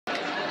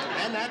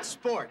And that's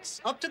sports.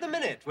 Up to the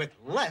minute with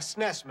Les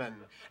Nessman.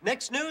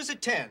 Next news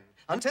at 10.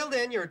 Until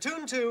then, you're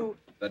tuned to...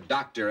 The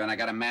Doctor, and I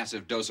got a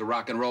massive dose of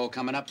rock and roll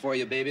coming up for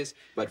you, babies.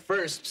 But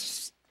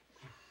first,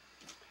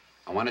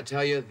 I want to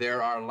tell you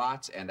there are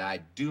lots, and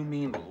I do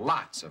mean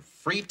lots, of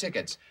free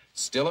tickets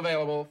still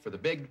available for the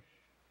big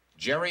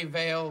Jerry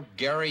Vale,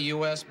 Gary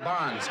U.S.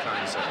 Bonds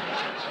concert.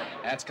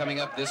 That's coming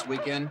up this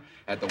weekend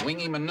at the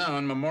Wingy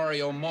Manone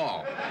Memorial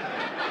Mall.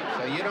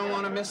 So you don't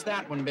want to miss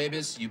that one,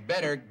 babies. You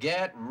better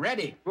get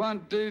ready.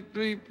 1, 2,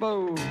 3,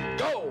 4.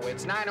 Go!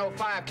 It's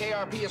 9:05.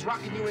 KRP is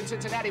rocking you in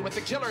Cincinnati with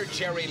the killer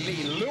Jerry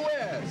Lee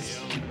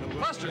Lewis.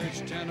 Buster,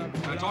 can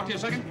I talk to you a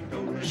second?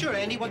 Sure,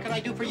 Andy, what can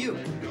I do for you?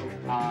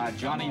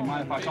 Johnny, you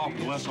mind if I talk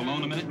to Les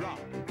alone a minute?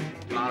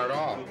 Not at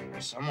all.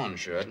 Someone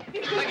should.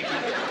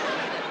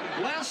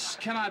 Les,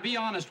 can I be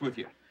honest with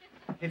you?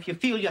 If you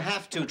feel you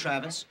have to,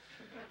 Travis.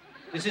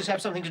 Does this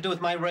have something to do with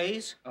my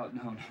raise?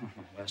 No,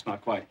 that's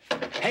not quite.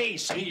 Hey,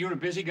 see, you're a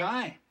busy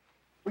guy.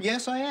 Well,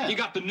 yes, I am. You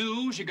got the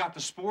news, you got the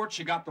sports,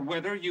 you got the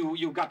weather,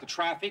 you've got the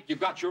traffic,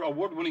 you've got your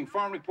award-winning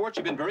farm reports.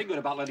 You've been very good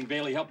about letting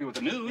Bailey help you with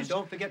the news. And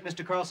don't forget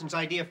Mr. Carlson's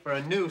idea for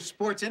a new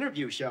sports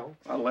interview show.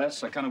 Well,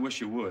 Les, I kind of wish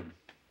you would.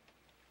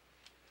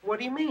 What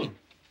do you mean?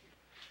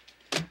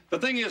 The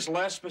thing is,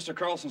 Les, Mr.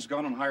 Carlson's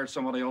gone and hired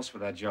somebody else for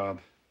that job.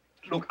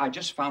 Look, I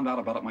just found out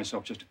about it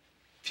myself just a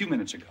few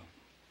minutes ago.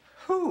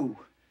 Who?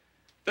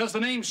 Does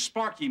the name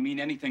Sparky mean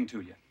anything to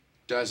you?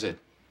 Does it?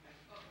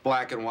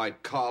 Black and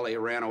white collie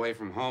ran away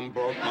from home,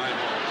 broke my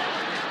heart.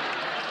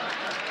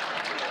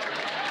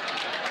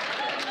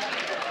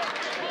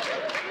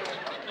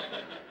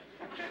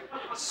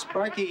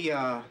 Sparky,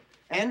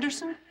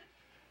 Anderson?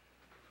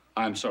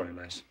 I'm sorry,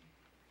 Les.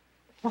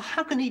 Well,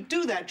 how can he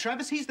do that,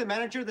 Travis? He's the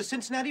manager of the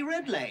Cincinnati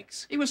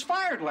Redlegs. He was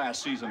fired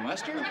last season,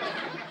 Lester.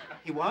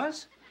 He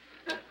was?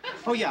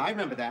 Oh, yeah, I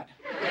remember that.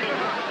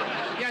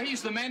 Yeah,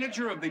 he's the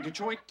manager of the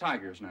Detroit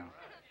Tigers now.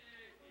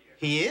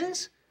 He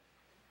is?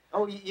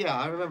 Oh, yeah,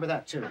 I remember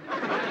that, too.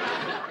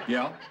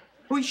 Yeah?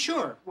 Well,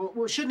 sure.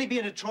 Well, shouldn't he be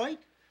in Detroit?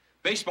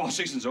 Baseball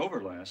season's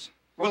over, Les.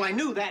 Well, I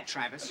knew that,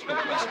 Travis.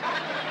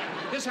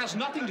 This has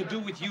nothing to do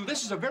with you.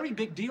 This is a very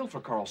big deal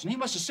for Carlson. He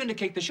wants to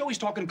syndicate the show. He's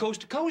talking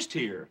coast to coast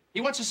here.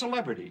 He wants a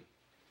celebrity.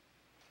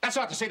 That's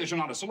not to say that you're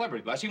not a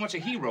celebrity, Les. He wants a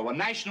hero, a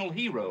national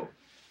hero.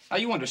 Now,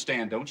 you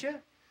understand, don't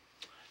you?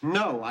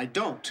 No, I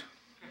don't.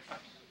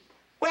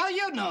 Well,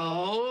 you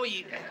know.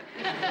 You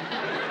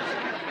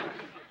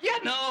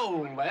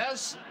know,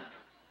 Les.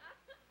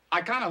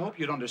 I kind of hope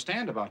you'd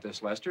understand about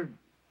this, Lester.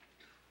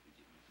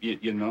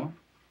 You know?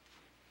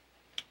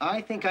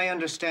 I think I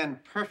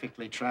understand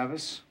perfectly,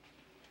 Travis.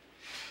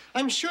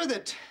 I'm sure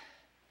that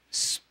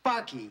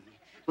Sparky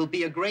will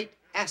be a great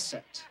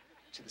asset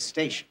to the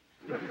station.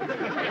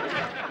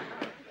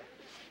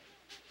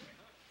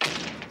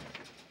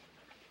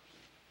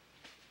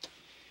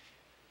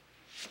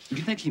 Do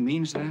you think he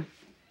means that?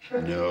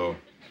 No.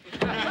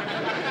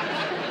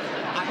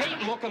 I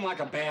hate looking like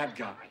a bad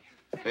guy.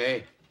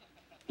 Hey,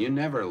 you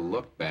never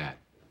look bad.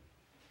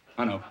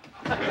 I know.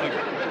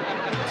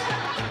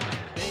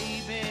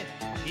 Baby,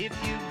 if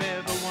you've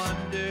ever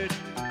wondered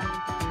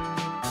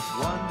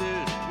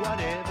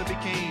whatever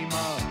became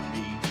of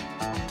me,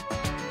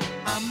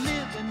 I'm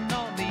living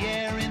on the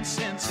air in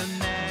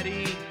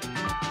Cincinnati,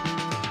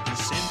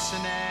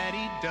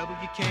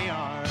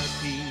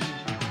 WKRP.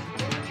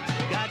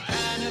 Got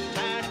kind of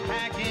tired of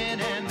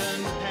packing and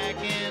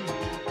unpacking,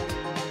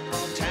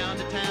 town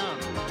to town,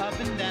 up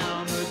and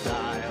down the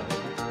dial.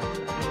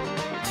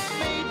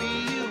 Maybe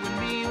you and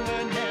me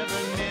were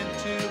never meant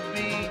to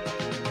be.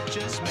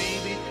 Just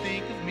maybe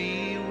think of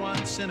me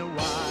once in a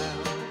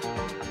while.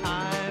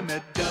 I'm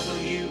at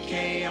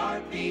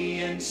WKRP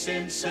in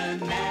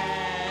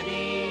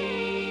Cincinnati.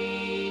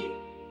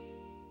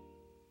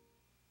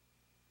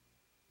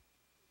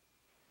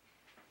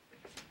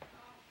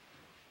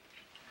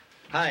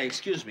 Hi,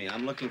 excuse me.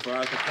 I'm looking for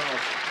Arthur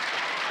Carlson.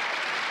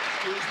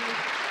 Excuse me?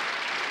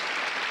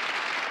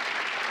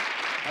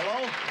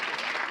 Hello?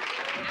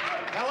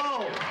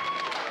 Hello?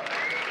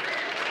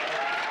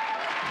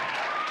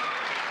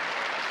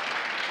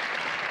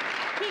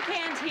 He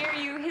can't hear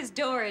you. His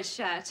door is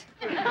shut.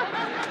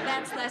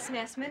 That's Les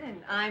Nessman,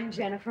 and I'm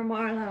Jennifer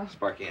Marlowe.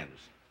 Sparky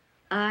Anderson.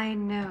 I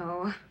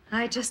know.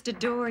 I just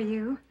adore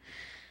you.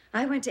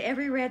 I went to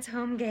every Reds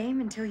home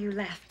game until you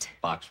left.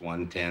 Box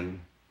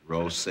 110,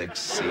 row 6,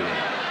 seat 8.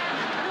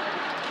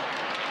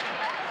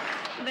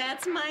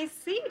 That's my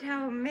seat.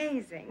 How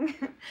amazing.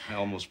 I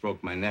almost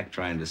broke my neck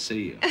trying to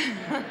see you.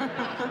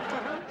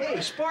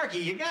 Hey, Sparky,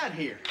 you got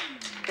here.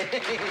 Good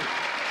to see you.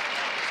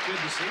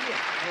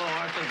 Hello,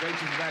 Arthur. Great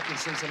to be back in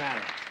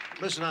Cincinnati.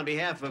 Listen, on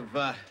behalf of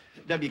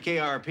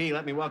WKRP,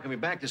 let me welcome you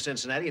back to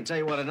Cincinnati and tell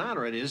you what an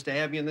honor it is to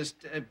have you in this...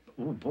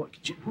 oh, boy.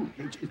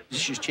 Is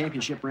this your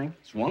championship ring?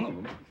 It's one of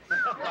them.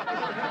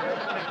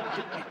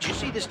 Did you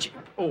see this...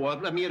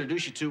 let me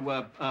introduce you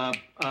to,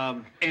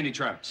 Andy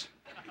Travis.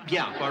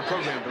 yeah, our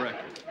program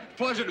director.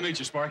 Pleasure to meet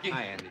you, Sparky.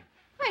 Hi, Andy.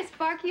 Hi,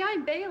 Sparky.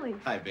 I'm Bailey.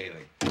 Hi,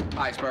 Bailey.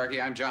 Hi,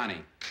 Sparky. I'm Johnny.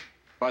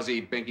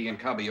 Fuzzy, Binky, and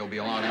Cubby, you'll be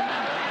along.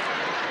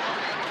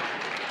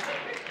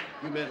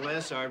 You met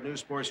Les, our new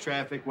sports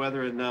traffic,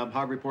 weather, and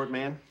hog report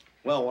man?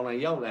 Well, when I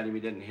yelled at him, he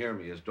didn't hear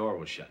me. His door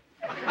was shut.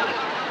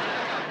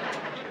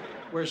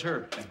 Where's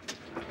Herb?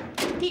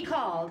 He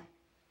called.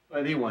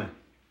 Where did he went?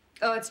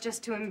 Oh, it's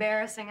just too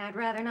embarrassing. I'd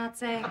rather not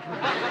say.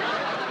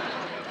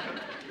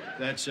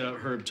 That's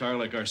Herb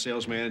Tarlick, our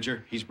sales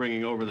manager. He's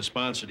bringing over the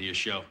sponsor to your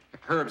show.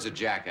 Herb's a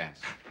jackass.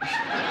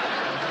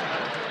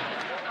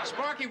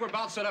 Sparky, we're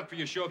about set up for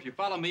your show. If you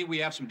follow me, we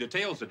have some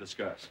details to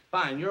discuss.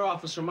 Fine, your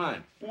office or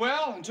mine?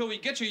 Well, until we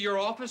get you your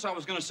office, I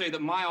was going to say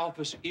that my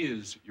office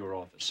is your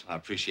office. I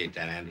appreciate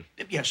that, Andy.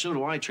 Yeah, so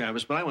do I,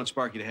 Travis, but I want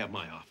Sparky to have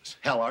my office.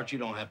 Hell, Art, you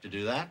don't have to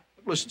do that.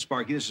 Listen,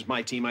 Sparky, this is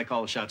my team. I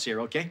call the shots here,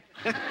 okay?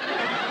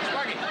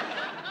 Sparky,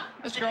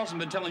 Mr. Carlson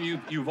been telling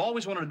you you've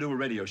always wanted to do a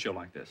radio show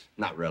like this.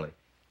 Not really.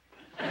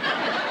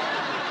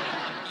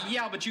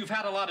 Yeah, but you've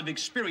had a lot of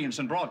experience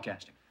in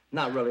broadcasting.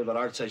 Not really, but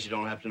Art says you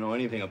don't have to know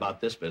anything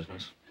about this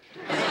business.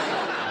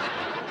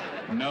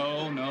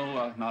 No,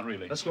 not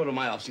really. Let's go to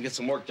my office and get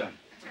some work done.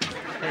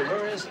 Hey,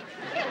 where is it?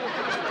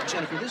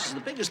 Jennifer, this is the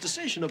biggest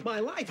decision of my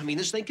life. I mean,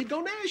 this thing could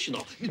go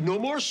national. No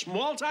more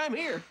small time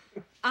here.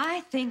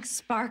 I think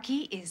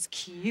Sparky is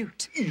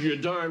cute. You're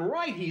darn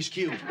right he's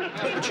cute.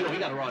 But you know, he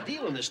got a raw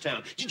deal in this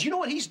town. Did you know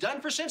what he's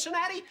done for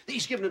Cincinnati?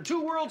 He's given them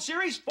 2 World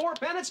Series, 4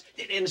 pennants,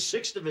 and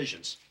 6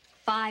 divisions.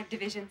 5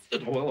 divisions.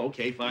 Well,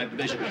 okay, 5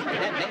 divisions.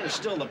 That man is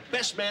still the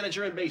best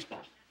manager in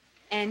baseball.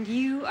 And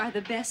you are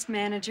the best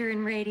manager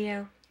in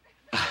radio.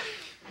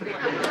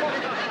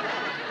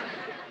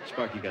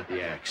 Sparky got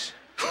the axe.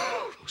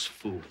 Those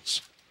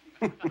fools.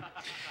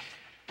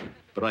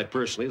 But I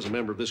personally, as a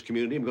member of this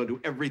community, am going to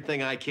do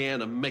everything I can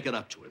to make it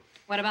up to him.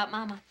 What about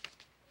Mama?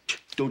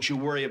 Don't you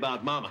worry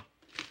about Mama.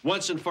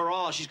 Once and for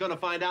all, she's going to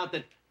find out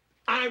that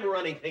I'm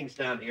running things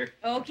down here.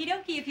 Okie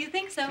dokie, if you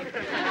think so.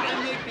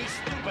 I may be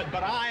stupid,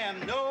 but I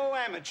am no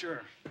amateur.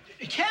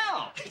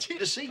 Cal, good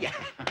to see you.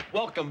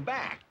 Welcome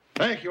back.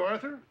 Thank you,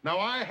 Arthur. Now,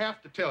 I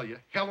have to tell you,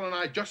 Helen and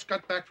I just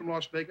got back from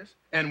Las Vegas,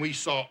 and we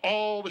saw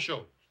all the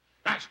shows.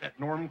 Gosh, that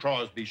Norm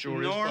Crosby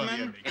sure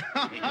Norman? is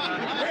funny.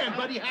 And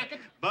Buddy Hackett.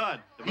 Bud.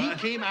 He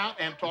came out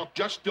and talked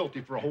just filthy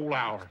for a whole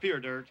hour.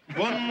 Pure dirt.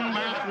 One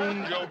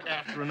bathroom joke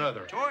after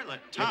another. Toilet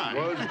time.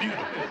 It was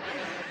beautiful.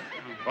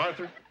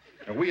 Arthur,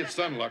 and we at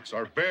Sunlux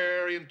are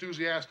very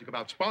enthusiastic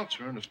about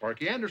sponsoring the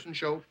Sparky Anderson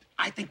show.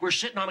 I think we're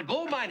sitting on a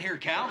gold mine here,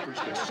 Cal.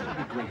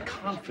 Great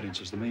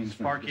confidence is the main thing.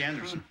 Sparky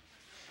Anderson.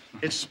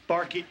 It's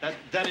Sparky.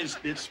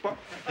 It's Sparky.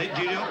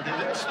 Do you know?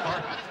 It's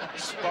Sparky.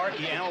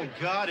 Sparky. Oh,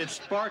 God, it's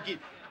Sparky.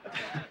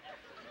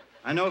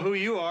 I know who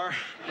you are,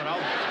 but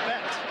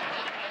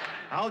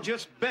I'll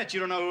just bet you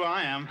don't know who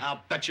I am.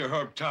 I'll bet you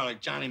Herb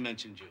Tarlick. Johnny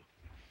mentioned you.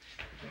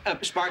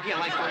 Sparky, I'd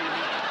like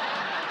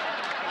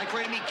for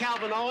you to meet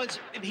Calvin Owens.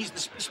 He's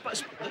the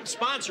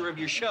sponsor of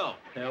your show.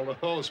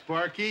 Hello,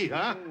 Sparky,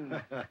 huh?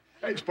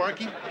 Hey,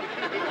 Sparky.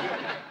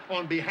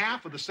 On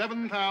behalf of the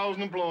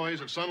 7,000 employees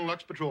of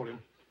Sunlux Petroleum,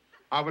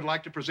 I would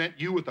like to present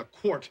you with a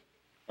quart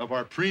of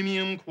our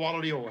premium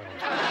quality oil.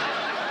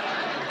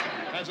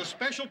 As a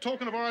special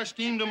token of our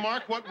esteem to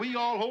mark what we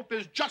all hope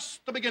is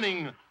just the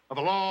beginning of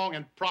a long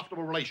and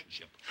profitable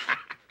relationship.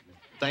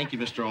 Thank you,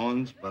 Mr.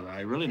 Owens, but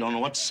I really don't know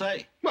what to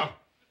say. Well,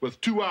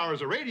 with 2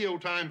 hours of radio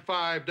time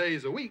 5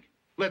 days a week,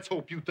 let's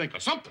hope you think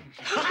of something.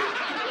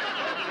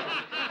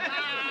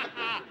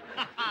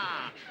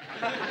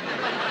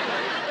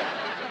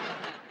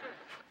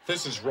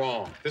 This is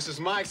wrong. This is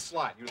my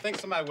slot. You'd think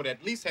somebody would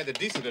at least have the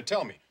decency to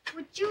tell me.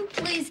 Would you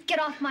please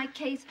get off my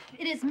case?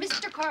 It is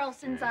Mr.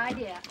 Carlson's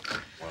idea.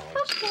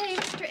 Okay,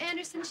 Mr.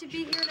 Anderson should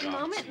be here in a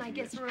moment, and I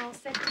guess we're all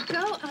set to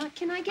go.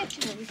 Can I get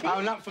you anything?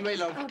 Oh, not for me,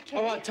 love. Okay.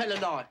 All right, tell a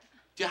lie.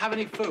 Do you have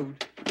any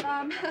food?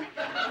 I'm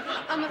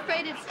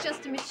afraid it's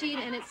just a machine,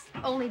 and it's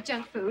only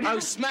junk food. Oh,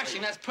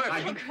 smashing. That's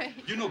perfect. Great.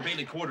 You know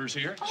Bailey Quarters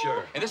here?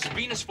 Sure. And this is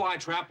Venus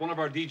Flytrap, one of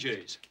our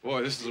DJs.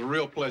 Boy, this is a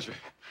real pleasure.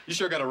 You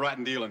sure got a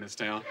rotten deal in this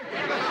town.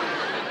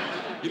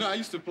 You know, I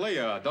used to play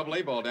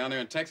double-A ball down there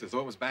in Texas. Oh,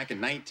 it was back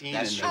in 19...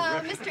 That's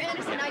Mr.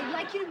 Anderson, I'd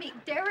like you to meet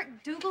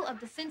Derek Dougal of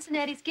the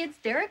Cincinnati Skids.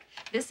 Derek,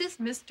 this is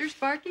Mr.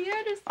 Sparky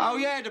Anderson. Oh,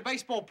 yeah, the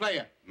baseball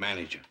player.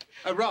 Manager.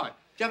 Right.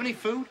 Do you have any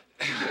food?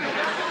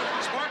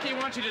 Sparky,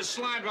 why don't you just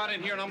slide right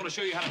in here, and I'm going to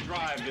show you how to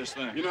drive this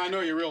thing. You know, I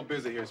know you're real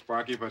busy here,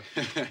 Sparky, but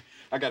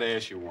I got to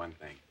ask you one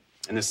thing.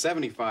 In the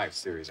 75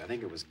 series, I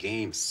think it was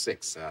Game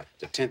 6,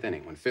 the 10th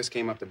inning, when Fisk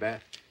came up to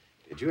bat,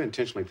 did you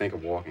intentionally think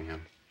of walking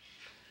him?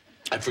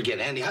 I forget,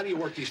 Andy. How do you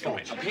work these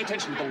phones? Now, pay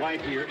attention to the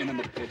light here, and then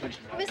pay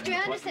attention to the... Mr.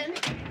 Anderson.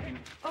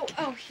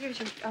 Oh, here's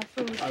your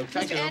food. Oh,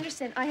 thank Mr. you.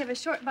 Anderson, I have a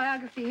short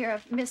biography here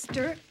of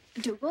Mr.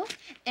 Dougal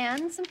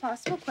and some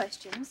possible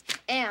questions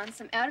and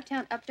some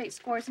out-of-town update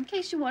scores in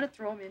case you want to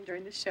throw them in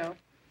during the show.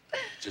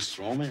 Just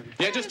throw them in.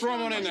 Yeah, just throw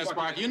him on in there,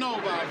 Sparky. You know,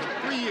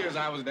 for 3 years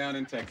I was down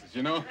in Texas,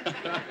 you know?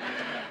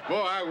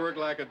 Boy, I worked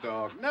like a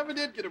dog. Never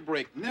did get a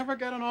break. Never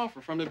got an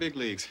offer from the big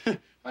leagues.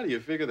 How do you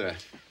figure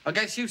that? I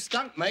guess you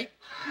stunk, mate.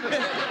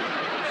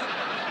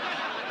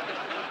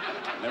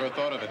 Never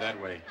thought of it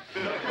that way.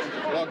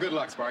 Well, good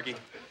luck, Sparky.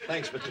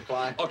 Thanks, Mr.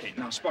 Fly. Okay,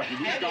 now, Sparky,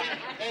 we've got...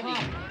 Andy,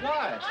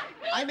 What?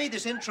 I made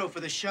this intro for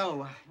the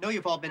show. I know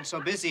you've all been so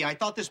busy. I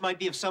thought this might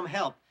be of some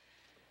help.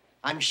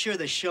 I'm sure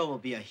the show will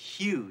be a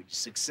huge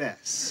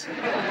success.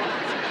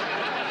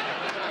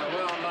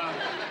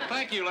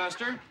 Thank you,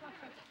 Lester.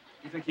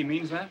 You think he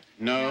means that?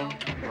 No.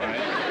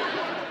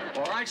 Right.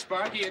 All right,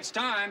 Sparky, it's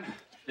time.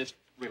 Just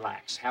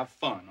relax. Have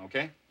fun,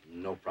 okay?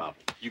 No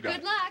problem. You got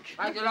Good it. luck.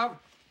 Thank you, love.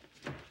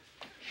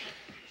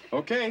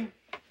 Okay,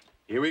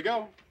 here we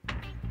go.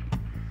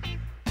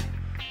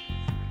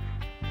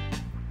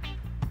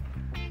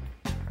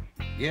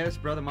 Yes,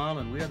 Brother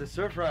Marlin, we are the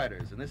Surf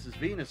Riders, and this is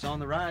Venus on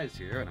the rise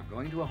here, and I'm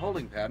going to a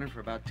holding pattern for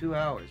about 2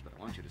 hours, but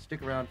I want you to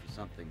stick around for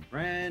something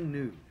brand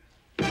new.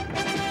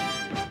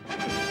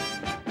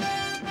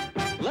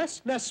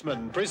 Les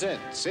Nessman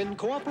presents, in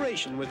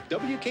cooperation with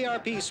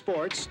WKRP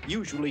Sports,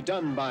 usually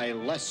done by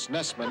Les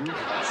Nessman,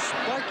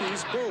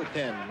 Sparky's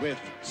Bullpen with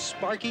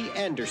Sparky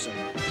Anderson.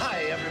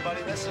 Hi,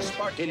 everybody. This is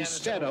Sparky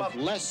Instead Anderson.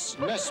 of Les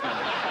Nessman.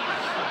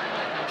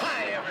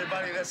 Hi,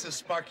 everybody. This is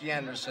Sparky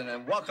Anderson,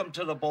 and welcome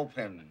to the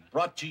Bullpen,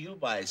 brought to you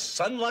by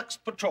Sunlux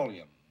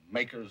Petroleum,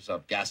 makers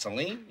of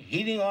gasoline,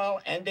 heating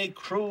oil, and a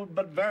crude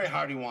but very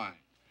hearty wine.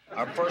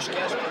 Our first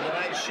guest for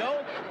tonight's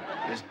show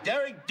is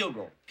Derek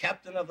Dougal,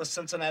 captain of the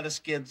Cincinnati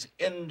Skids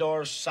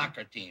indoor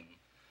soccer team.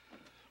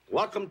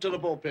 Welcome to the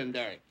Bullpen,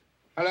 Derek.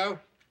 Hello.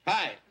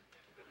 Hi.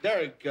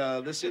 Derek,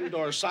 this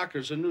indoor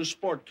soccer's a new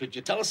sport. Could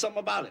you tell us something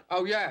about it?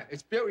 Oh, yeah,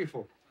 it's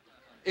beautiful.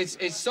 It's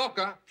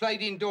soccer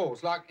played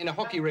indoors, like in a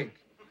hockey rink.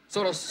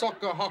 Sort of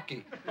soccer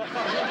hockey.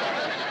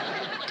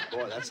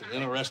 Boy, that's an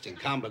interesting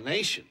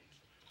combination.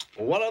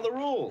 Well, what are the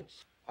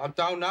rules? I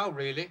don't know,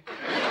 really.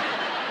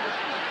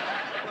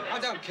 I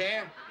don't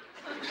care.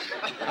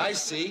 I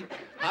see.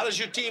 How does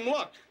your team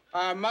look?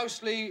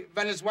 Mostly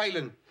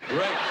Venezuelan.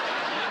 Great.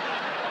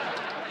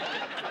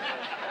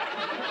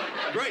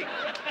 Great.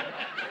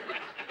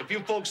 If you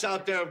folks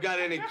out there have got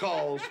any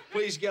calls,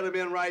 please get them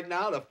in right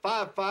now to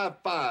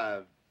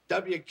 555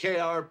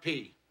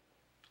 WKRP.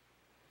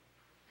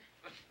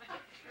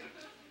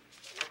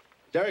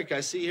 Derek, I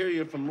see here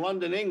you're from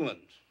London,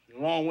 England. You're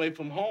a long way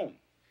from home.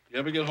 You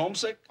ever get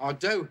homesick? I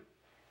do.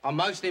 I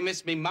mostly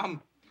miss me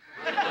mum.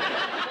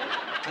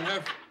 And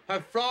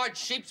her fried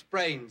sheep's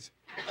brains.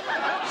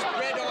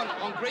 Spread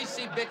on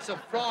greasy bits of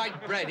fried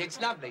bread. It's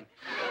lovely.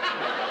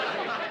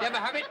 You ever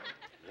have it?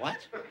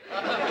 What?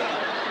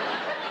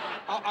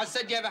 I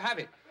said you ever have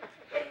it.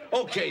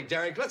 Okay,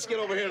 Derek, let's get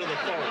over here to the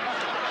phone.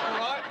 All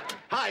right.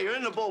 Hi, you're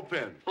in the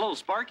bullpen. Hello,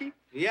 Sparky.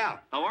 Yeah.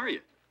 How are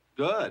you?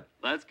 Good.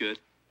 That's good.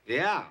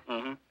 Yeah.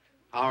 Uh-huh.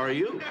 How are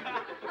you?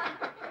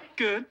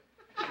 Good.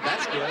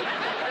 That's good.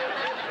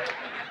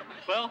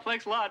 Well,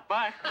 thanks a lot.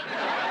 Bye.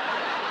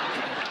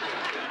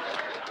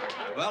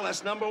 Well,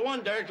 that's number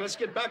one, Derek. Let's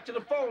get back to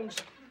the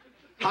phones.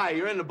 Hi,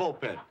 you're in the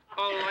bullpen.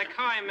 Oh, like,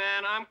 hi,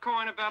 man. I'm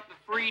calling about the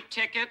free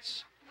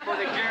tickets for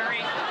the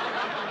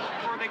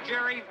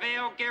Jerry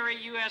Vale Gary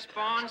U.S.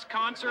 Bonds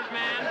concert,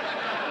 man.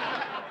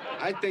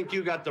 I think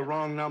you got the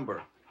wrong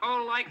number.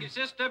 Oh, like, is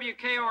this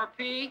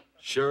WKRP?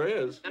 Sure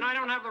is. Then I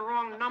don't have the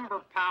wrong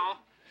number, pal.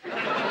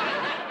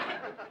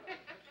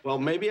 Well,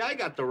 maybe I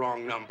got the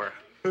wrong number.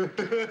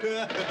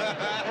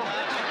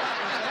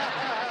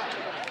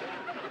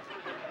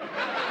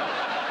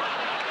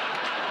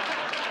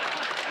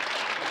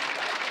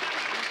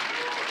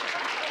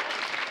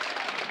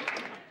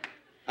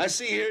 I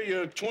see here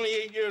you're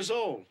 28 years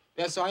old.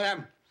 Yes, I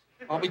am.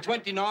 I'll be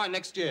 29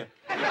 next year.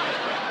 Oh,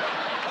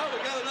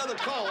 we got another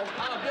call.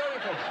 Oh,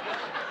 beautiful.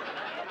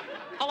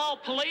 Hello,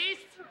 police?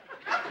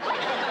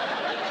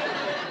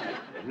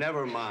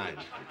 Never mind.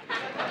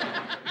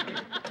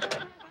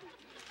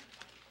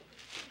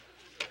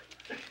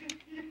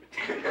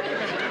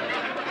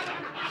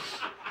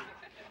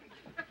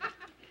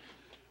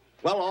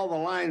 Well, all the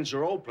lines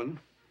are open.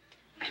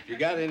 If you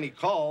got any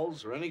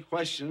calls or any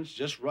questions,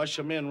 just rush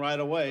them in right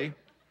away.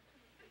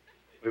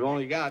 We've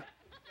only got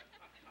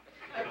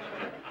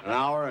an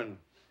hour and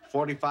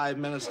 45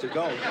 minutes to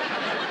go.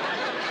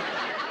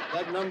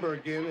 That number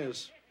again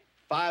is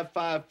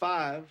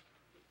 555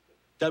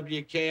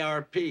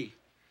 WKRP.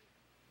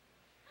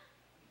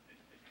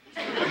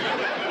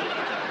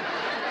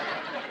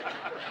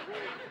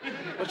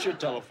 What's your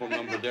telephone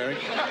number, Derek?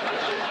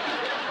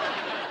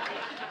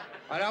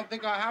 I don't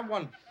think I have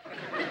one.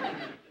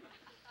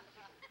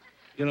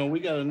 You know, we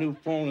got a new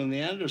phone in the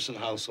Anderson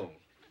household.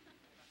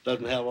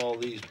 Doesn't have all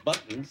these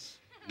buttons,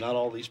 not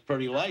all these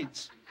pretty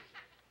lights,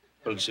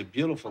 but it's a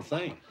beautiful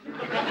thing.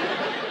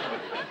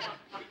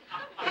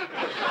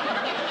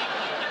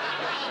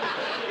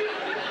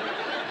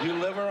 You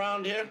live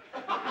around here?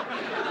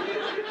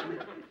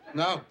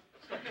 No.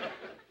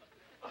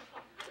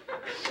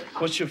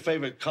 What's your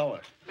favorite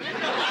color?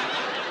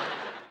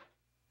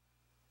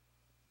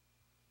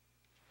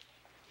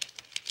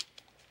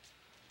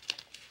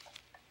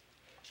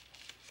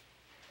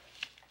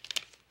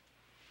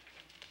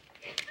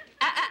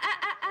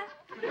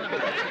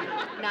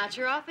 Not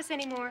your office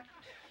anymore.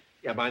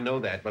 Yeah, but I know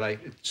that, but I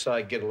thought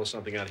I'd get a little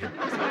something out of here.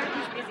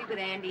 Sparky's busy with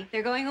Andy.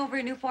 They're going over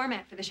a new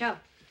format for the show.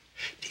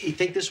 Do you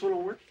think this one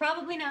will work?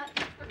 Probably not.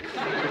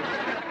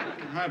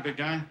 Hi, big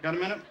guy. Got a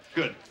minute?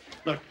 Good.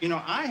 Look, you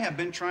know, I have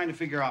been trying to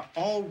figure out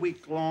all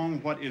week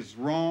long what is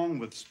wrong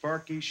with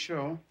Sparky's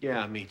show.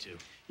 Yeah, me too.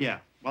 Yeah.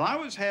 Well, I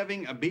was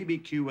having a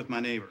BBQ with my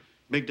neighbor,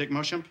 Big Dick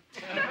Mushump,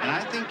 and I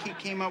think he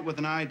came up with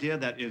an idea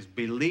that is,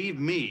 believe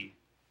me,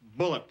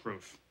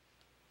 bulletproof.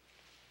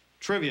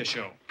 Trivia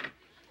show.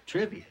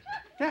 Trivia?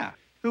 Yeah.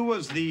 Who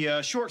was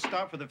the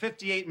shortstop for the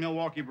 '58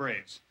 Milwaukee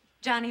Braves?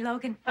 Johnny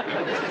Logan.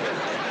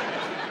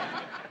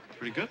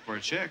 Pretty good for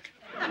a chick.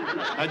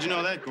 How'd you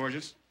know that,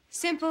 gorgeous?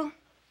 Simple.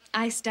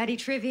 I study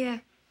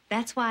trivia.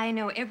 That's why I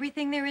know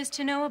everything there is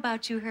to know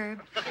about you,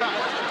 Herb.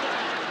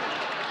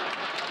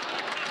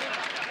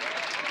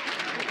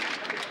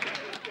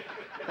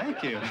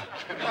 Thank you.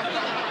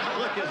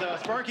 Look, is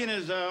Sparky in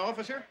his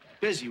office here?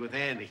 Busy with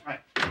Andy. Right.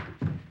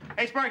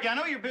 Hey, Sparky, I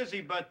know you're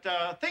busy, but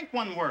think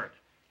one word.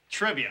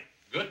 Trivia.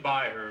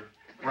 Goodbye, Herb.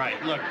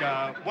 Right. Look,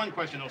 one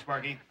question, though,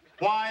 Sparky.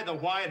 Why the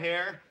white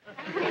hair?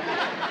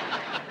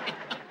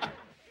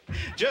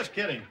 Just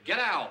kidding. Get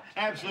out.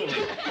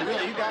 Absolutely.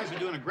 Really, you guys are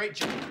doing a great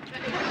job.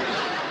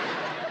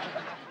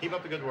 Keep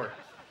up the good work.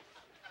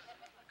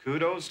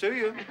 Kudos to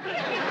you.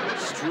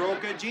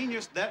 Stroke of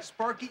genius. That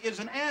Sparky is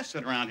an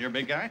asset around here,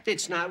 big guy.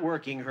 It's not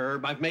working,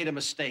 Herb. I've made a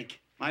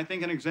mistake. My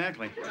thinking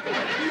exactly.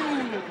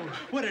 Ooh,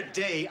 what a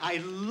day. I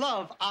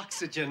love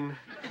oxygen.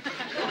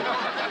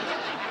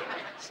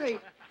 Say,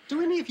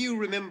 do any of you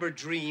remember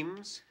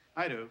dreams?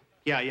 I do.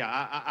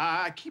 Yeah.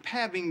 I keep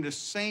having the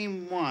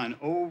same one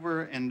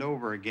over and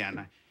over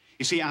again.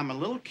 You see, I'm a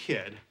little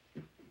kid,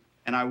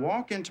 and I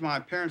walk into my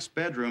parents'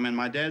 bedroom, and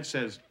my dad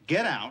says,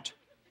 "Get out."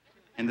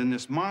 And then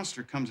this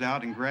monster comes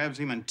out and grabs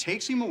him and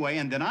takes him away,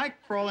 and then I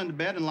crawl into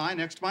bed and lie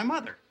next to my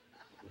mother.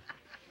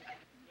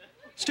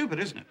 Stupid,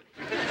 isn't it?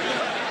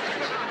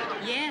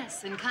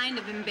 Yes, and kind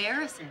of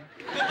embarrassing.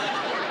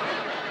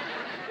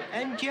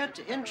 And yet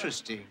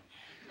interesting.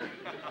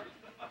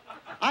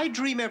 I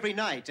dream every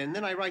night, and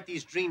then I write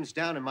these dreams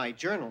down in my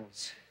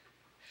journals.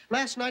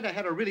 Last night, I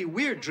had a really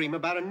weird dream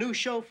about a new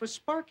show for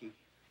Sparky.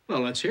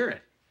 Well, let's hear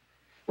it.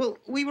 Well,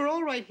 we were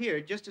all right here,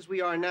 just as we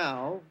are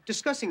now,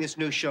 discussing this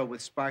new show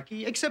with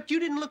Sparky, except you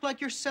didn't look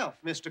like yourself,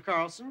 Mr.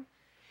 Carlson.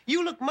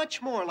 You look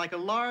much more like a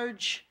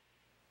large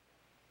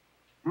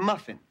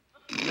muffin.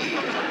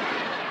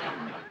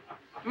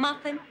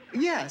 Muffin?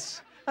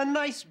 Yes, a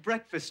nice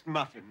breakfast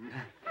muffin.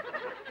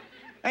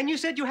 And you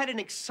said you had an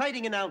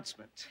exciting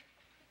announcement.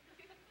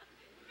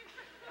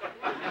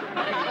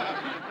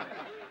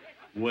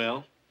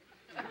 Well?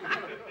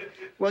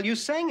 Well, you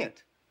sang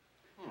it.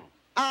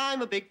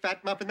 I'm a big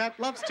fat muffin that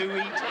loves to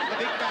eat. A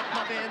big fat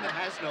muffin that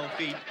has no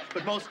feet.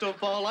 But most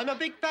of all, I'm a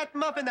big fat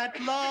muffin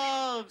that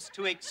loves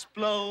to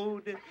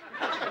explode.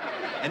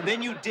 And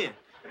then you did.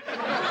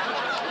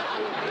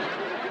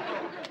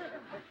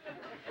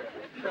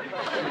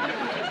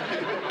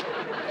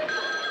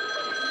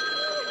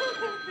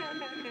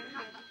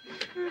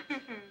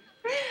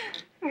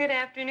 Good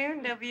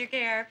afternoon,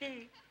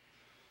 WKRP.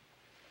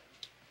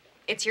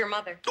 It's your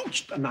mother. Oh,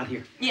 I'm not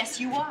here. Yes,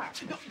 you are.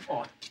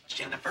 Oh,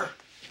 Jennifer.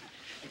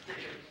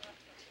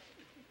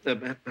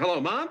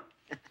 Hello, Mom?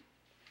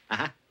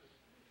 Uh-huh.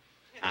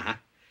 Uh-huh.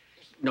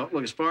 No,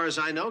 look, as far as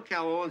I know,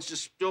 Cal Owen's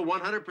just still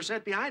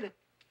 100% behind it.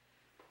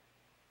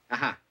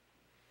 Uh-huh.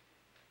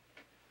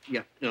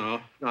 Yeah,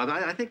 no,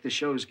 I think the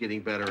show's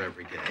getting better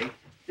every day.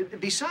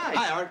 Besides...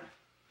 Hi, Art.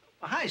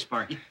 Oh, hi,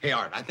 Sparky. Hey,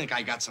 Art, I think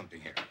I got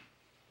something here.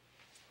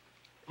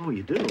 Oh,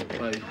 you do?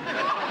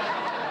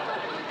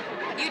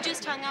 You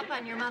just hung up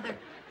on your mother.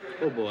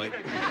 Oh, boy.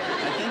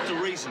 I think the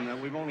reason that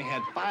we've only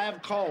had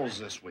 5 calls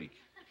this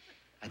week,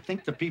 I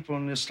think the people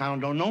in this town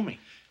don't know me.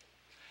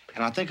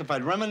 And I think if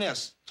I'd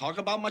reminisce, talk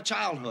about my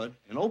childhood,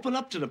 and open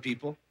up to the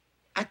people,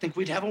 I think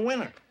we'd have a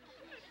winner.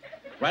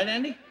 Right,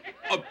 Andy?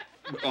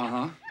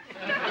 Uh-huh.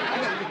 I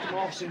gotta get to the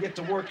office and get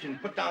to work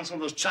and put down some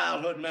of those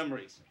childhood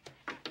memories.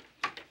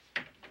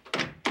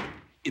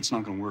 It's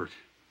not gonna work.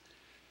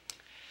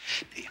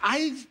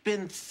 I've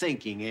been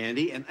thinking,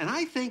 Andy, and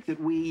I think that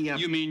we...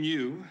 You mean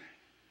you?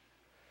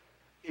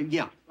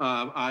 Yeah.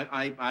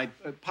 I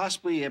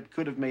possibly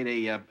could have made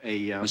a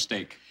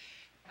mistake.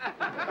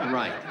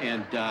 Right,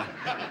 and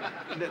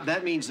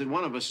that means that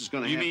one of us is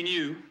going to have... You mean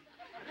you?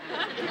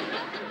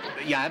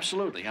 Yeah,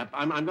 absolutely.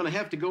 I'm going to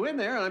have to go in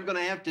there, and I'm going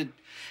to have to...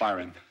 Fire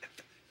him.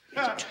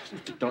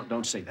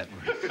 Don't say that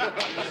word.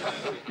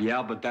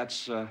 Yeah, but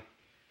that's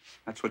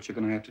what you're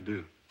going to have to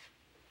do.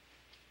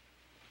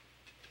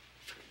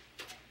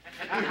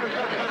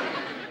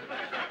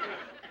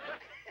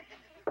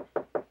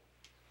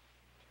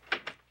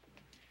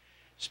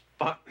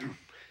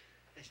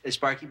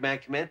 Sparky, may I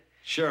come in?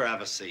 Sure,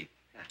 have a seat.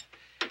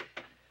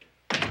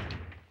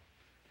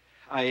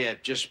 I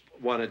just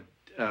wanted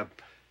to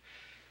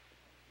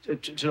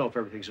know if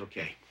everything's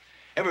okay.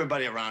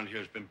 Everybody around here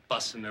has been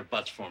busting their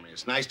butts for me.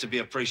 It's nice to be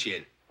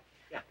appreciated.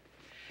 Yeah.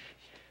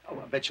 Oh,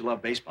 I bet you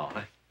love baseball,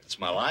 huh? It's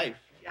my life.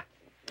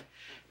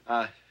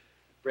 Yeah.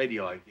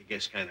 radio, I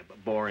guess, kind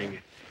of boring.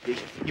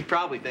 You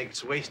probably think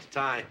it's a waste of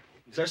time.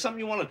 Is there something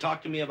you want to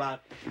talk to me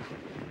about?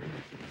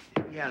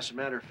 Yeah, as a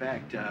matter of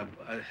fact,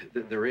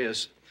 there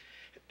is.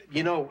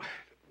 You know,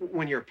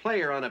 when you're a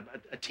player on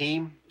a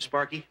team,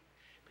 Sparky,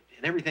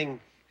 and everything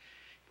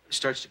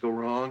starts to go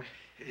wrong,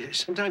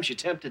 sometimes you're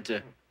tempted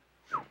to,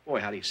 boy,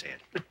 how do you say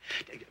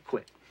it?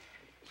 Quit.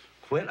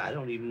 Quit? I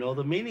don't even know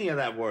the meaning of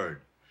that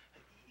word.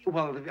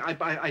 Well,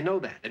 I know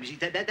that. I mean,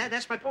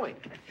 that's my point,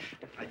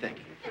 I think.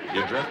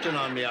 You're drifting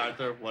on me,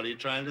 Arthur. What are you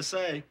trying to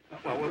say?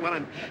 Well, what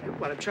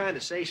I'm trying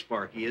to say,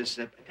 Sparky, is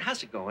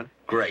how's it going?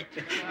 Great.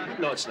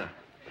 No, it's not.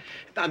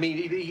 I mean,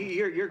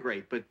 you're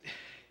great, but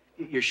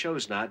your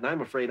show's not, and I'm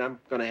afraid I'm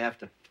going to have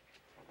to...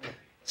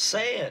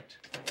 Say it.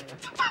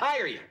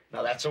 Hire you.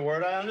 Now, that's a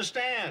word I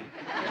understand.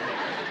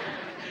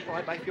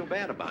 Well, I feel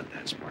bad about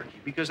that,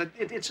 Sparky, because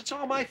it's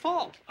all my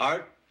fault.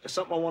 Art, there's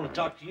something I want to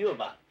talk to you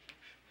about.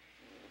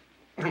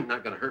 You're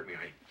not going to hurt me,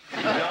 are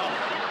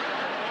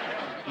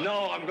you?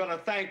 No, I'm going to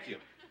thank you.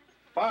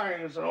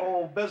 Firing is an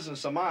old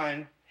business of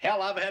mine.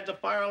 Hell, I've had to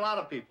fire a lot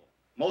of people.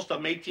 Most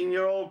of them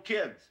 18-year-old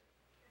kids.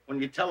 When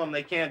you tell them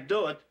they can't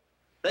do it,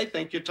 they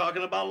think you're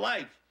talking about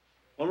life.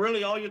 When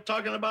really all you're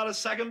talking about is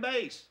second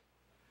base.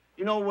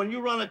 You know, when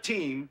you run a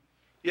team,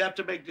 you have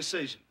to make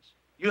decisions.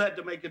 You had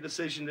to make a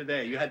decision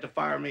today. You had to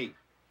fire me.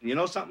 And you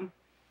know something?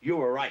 You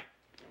were right.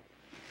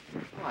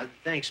 Oh,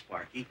 thanks,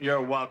 Sparky.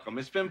 You're welcome.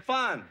 It's been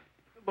fun.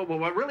 But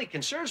what really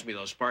concerns me,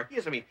 though, Sparky,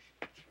 is, I mean,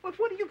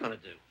 what are you going to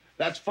do?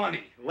 That's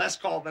funny. Les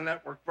called the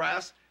network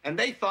brass, and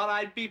they thought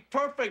I'd be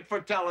perfect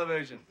for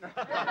television.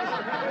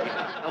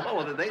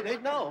 Oh, they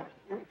know.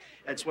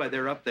 That's why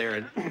they're up there,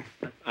 and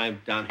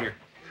I'm down here.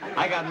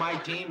 I got my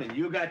team, and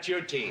you got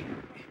your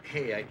team.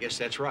 Hey, I guess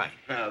that's right.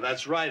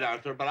 That's right,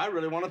 Arthur, but I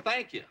really want to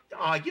thank you.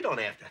 Oh, you don't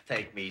have to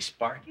thank me,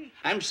 Sparky.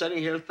 I'm sitting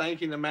here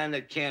thanking the man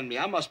that canned me.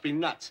 I must be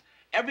nuts.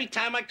 Every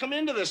time I come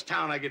into this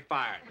town, I get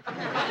fired.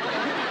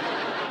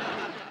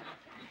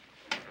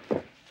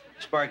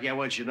 Sparky, I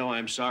want you to know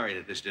I'm sorry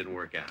that this didn't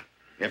work out.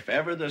 If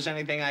ever there's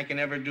anything I can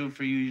ever do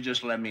for you, you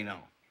just let me know.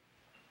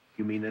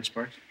 You mean that,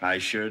 Sparky? I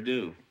sure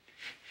do.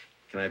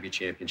 Can I have your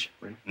championship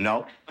ring?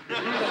 No.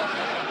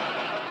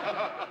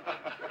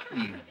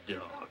 You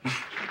dog.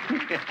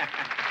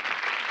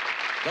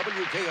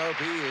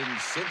 WKRP in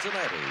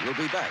Cincinnati will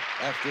be back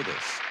after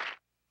this.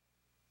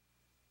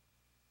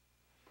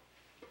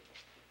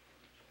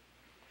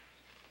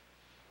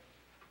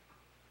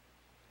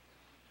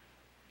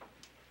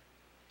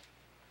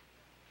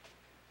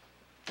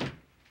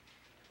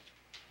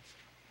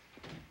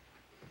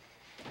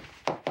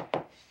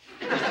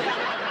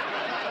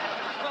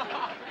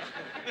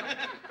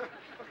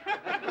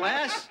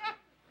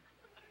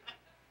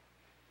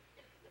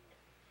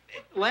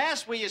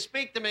 Les, will you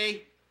speak to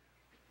me?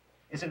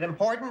 Is it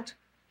important?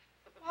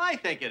 Well, I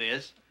think it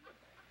is.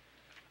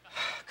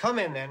 Come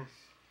in, then.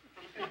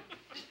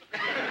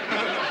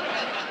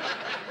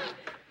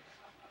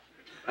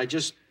 I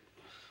just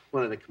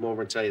wanted to come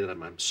over and tell you that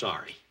I'm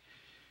sorry.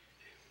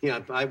 You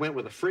know, I went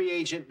with a free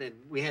agent, and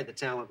we had the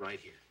talent right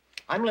here.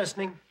 I'm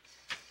listening.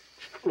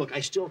 Look, I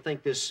still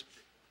think this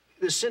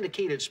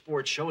syndicated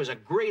sports show is a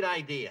great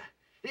idea.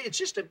 It's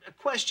just a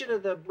question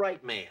of the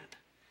right man.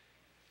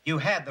 You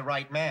had the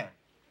right man.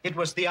 It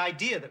was the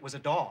idea that was a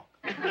dog.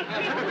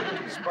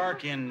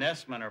 Sparky and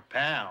Nessman are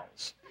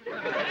pals.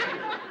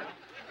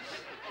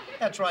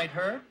 That's right,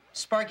 Herb.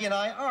 Sparky and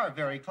I are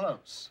very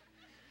close.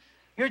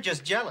 You're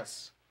just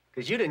jealous,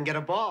 because you didn't get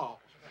a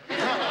ball.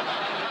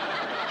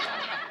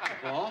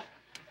 Ball?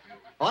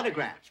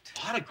 Autographed.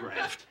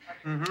 Autographed?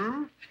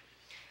 Mm-hmm.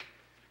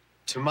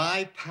 To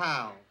my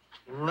pal,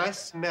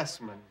 Les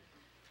Nessman.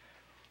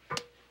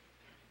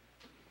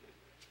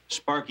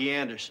 Sparky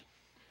Anderson.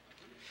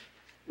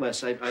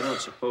 Les, I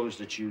don't suppose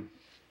that you'd...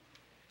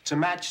 It's a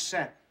match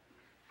set.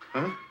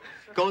 Huh?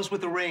 Goes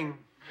with the ring.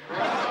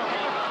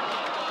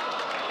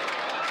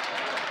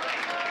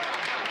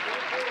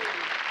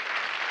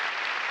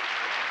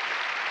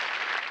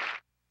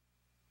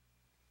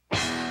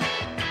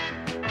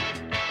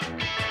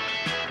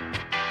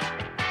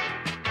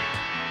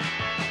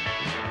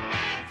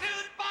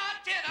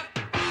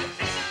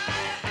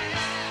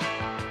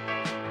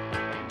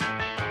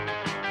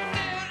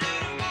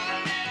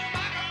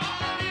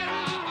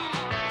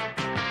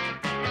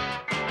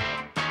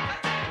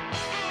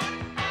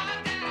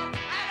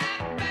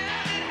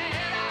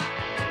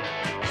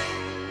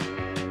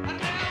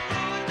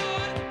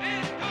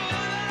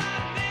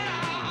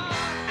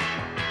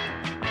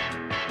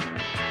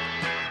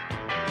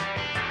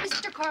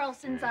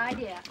 Carlson's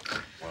idea.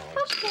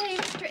 Okay,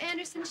 Mr.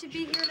 Anderson should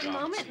be here in a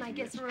moment, and I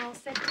guess we're all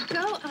set to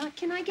go.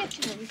 Can I get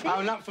you anything?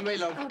 Oh, not for me,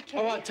 love. Okay.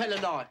 All right, tell a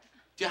lie.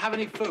 Do you have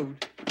any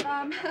food?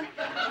 I'm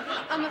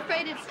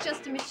afraid it's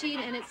just a machine,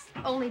 and it's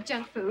only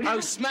junk food. Oh,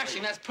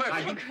 smashing. That's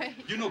perfect. Oh,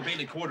 great. You know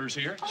Bailey Quarters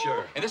here?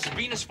 Sure. And this is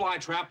Venus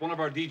Flytrap, one of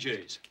our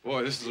DJs.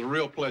 Boy, this is a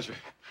real pleasure.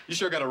 You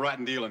sure got a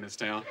rotten deal in this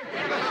town.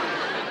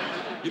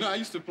 You know, I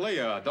used to play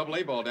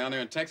double-A ball down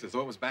there in Texas.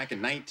 Oh, it was back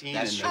in 19.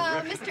 Mr.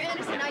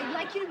 Anderson, I'd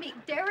like you to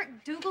meet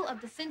Derek Dougal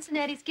of the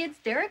Cincinnati Skids.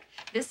 Derek,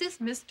 this is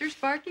Mr.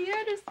 Sparky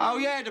Anderson. Oh,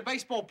 yeah, the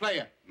baseball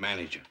player.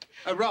 Manager.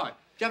 Right.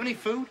 Do you have any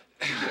food?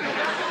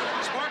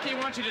 Sparky,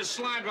 why don't you just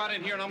slide right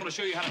in here, and I'm going to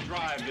show you how to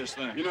drive this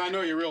thing. You know, I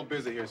know you're real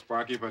busy here,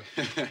 Sparky, but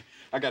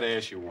I got to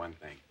ask you one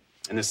thing.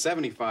 In the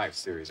 75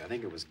 series, I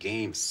think it was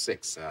game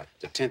 6,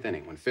 the 10th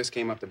inning, when Fisk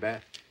came up to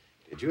bat,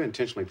 did you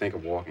intentionally think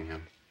of walking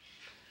him?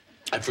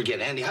 I forget,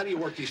 Andy, how do you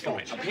work these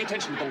phones? Pay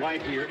attention to the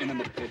light here, and then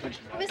pay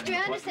attention to Mr.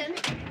 Anderson.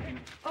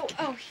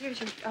 Oh,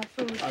 here's your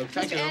food. Thank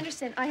Mr. you.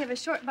 Anderson, I have a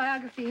short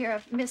biography here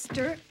of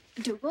Mr.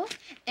 Dougal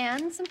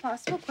and some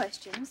possible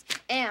questions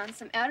and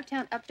some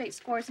out-of-town update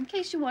scores in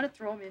case you want to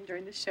throw them in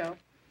during the show.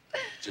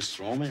 Just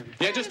throw them in.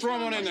 Yeah, just throw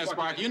him on in there,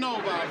 Sparky. You know,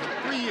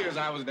 for 3 years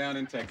I was down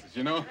in Texas,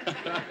 you know?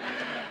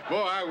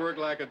 Boy, I worked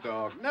like a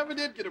dog. Never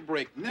did get a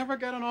break. Never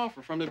got an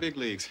offer from the big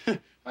leagues.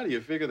 How do you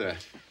figure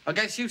that? I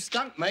guess you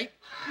stunk, mate.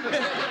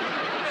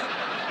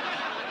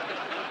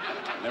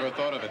 Never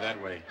thought of it that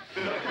way.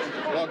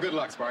 Well, good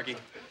luck, Sparky.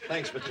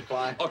 Thanks, Mr.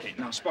 Fly. Okay,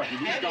 now, Sparky,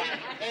 you've got...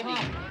 Andy,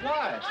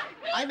 What?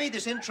 I made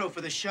this intro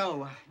for the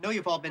show. I know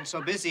you've all been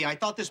so busy. I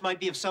thought this might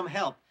be of some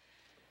help.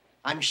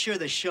 I'm sure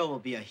the show will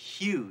be a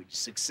huge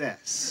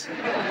success.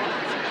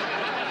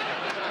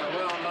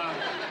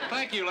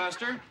 Thank you,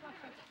 Lester.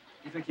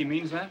 You think he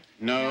means that?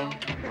 No.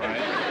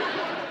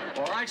 Right.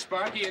 All right,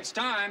 Sparky, it's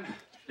time.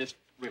 Just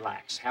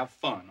relax. Have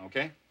fun,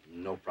 okay?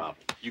 No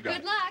problem. You got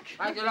Good luck.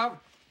 Thank you, love.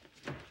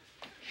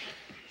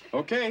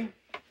 Okay,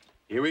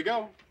 here we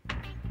go.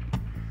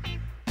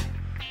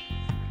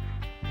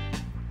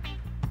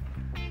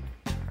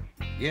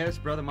 Yes,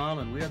 Brother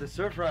Marlin, we are the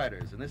Surf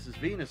Riders, and this is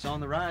Venus on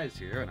the Rise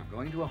here, and I'm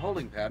going to a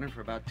holding pattern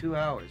for about 2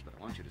 hours, but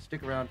I want you to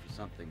stick around for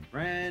something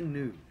brand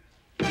new.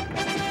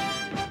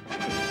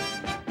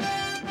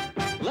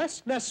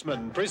 Les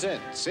Nessman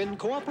presents, in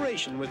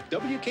cooperation with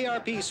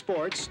WKRP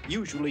Sports,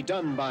 usually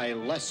done by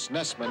Les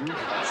Nessman,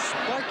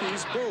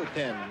 Sparky's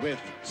Bullpen with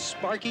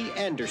Sparky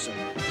Anderson.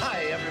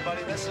 Hi,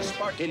 everybody. This is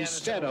Sparky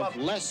Instead Anderson.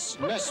 of Les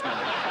Nessman.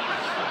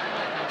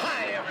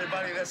 Hi,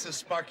 everybody. This is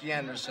Sparky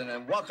Anderson,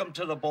 and welcome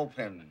to the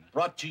Bullpen,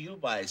 brought to you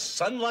by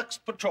Sunlux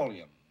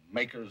Petroleum,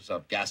 makers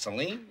of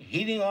gasoline,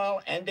 heating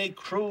oil, and a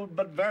crude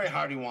but very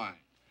hearty wine.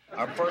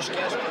 Our first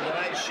guest for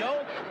tonight's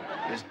show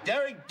is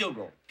Derek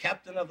Dougal,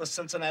 captain of the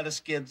Cincinnati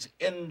Skids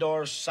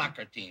indoor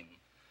soccer team.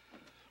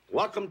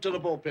 Welcome to the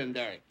Bullpen,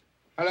 Derek.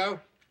 Hello.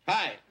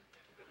 Hi.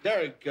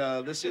 Derek,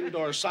 this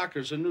indoor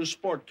soccer's a new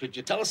sport. Could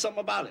you tell us something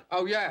about it?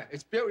 Oh, yeah,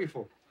 it's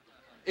beautiful.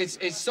 It's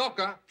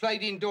soccer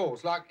played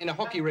indoors, like in a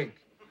hockey rink.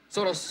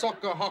 Sort of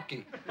soccer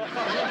hockey.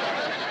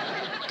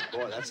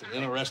 Boy, that's an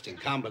interesting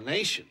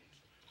combination.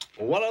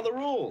 Well, what are the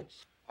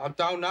rules? I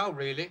don't know,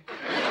 really.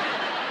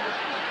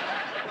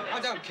 I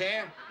don't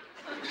care.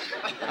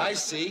 I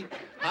see.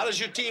 How does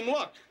your team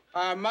look?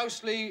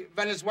 Mostly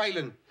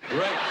Venezuelan.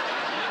 Great.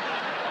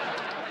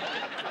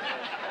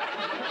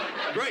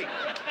 Great.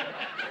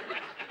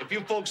 If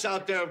you folks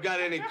out there have got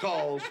any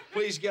calls,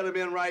 please get them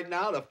in right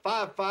now to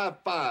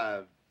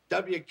 555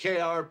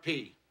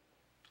 WKRP.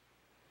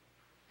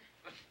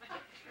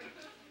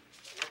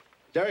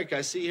 Derek,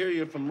 I see here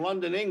you're from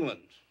London,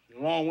 England. You're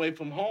a long way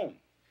from home.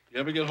 You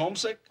ever get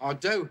homesick? I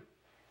do.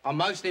 I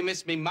mostly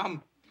miss me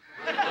mum.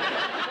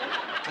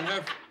 And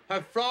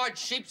her fried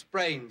sheep's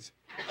brains.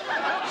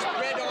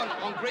 Spread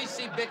on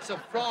greasy bits of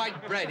fried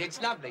bread.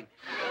 It's lovely.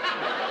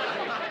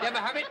 You ever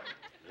have it?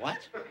 What?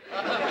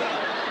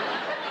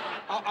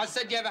 I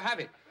said you ever have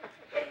it.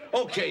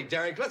 Okay,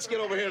 Derek, let's get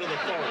over here to the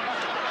phone.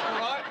 All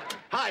right.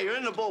 Hi, you're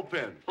in the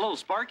bullpen. Hello,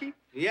 Sparky.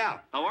 Yeah.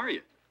 How are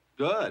you?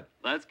 Good.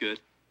 That's good.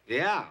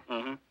 Yeah.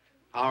 Uh-huh.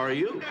 How are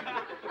you?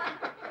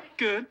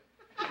 Good.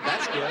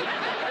 That's good.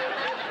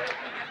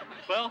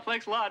 Well,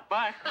 thanks a lot.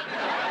 Bye.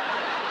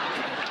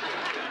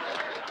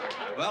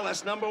 Well,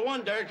 that's number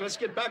one, Derek. Let's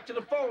get back to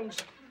the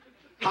phones.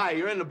 Hi,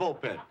 you're in the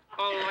bullpen.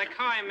 Oh, like,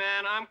 hi,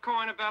 man. I'm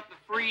calling about the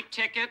free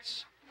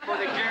tickets for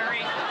the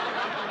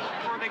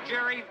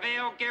Jerry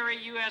Vale Gary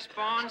U.S.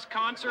 Bonds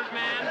concert,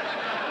 man.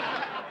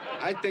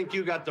 I think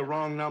you got the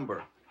wrong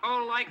number.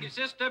 Oh, like, is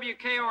this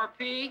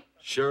WKRP?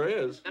 Sure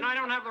is. Then I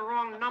don't have the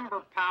wrong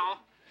number, pal.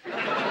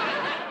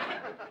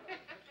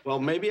 Well,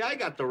 maybe I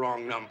got the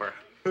wrong number.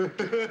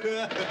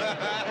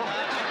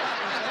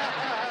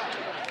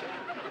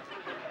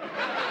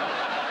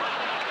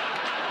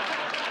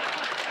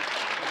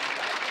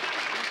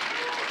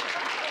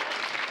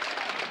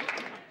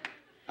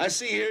 I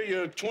see here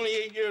you're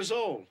 28 years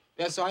old.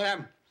 Yes, I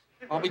am.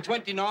 I'll be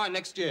 29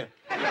 next year.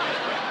 Oh,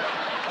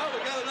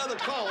 we got another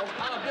call.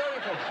 Oh,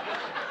 beautiful.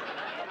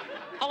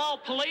 Hello,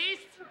 police?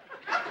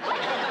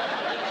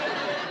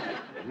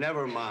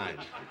 Never mind.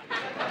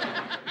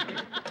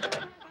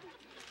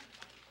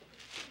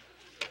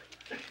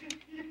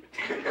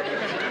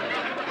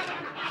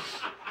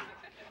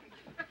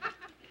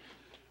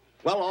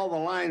 Well, all the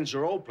lines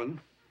are open.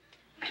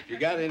 If you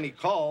got any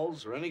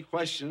calls or any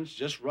questions,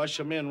 just rush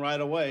them in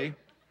right away.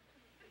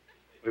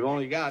 We've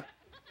only got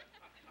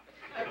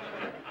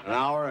an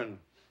hour and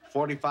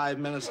 45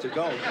 minutes to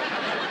go.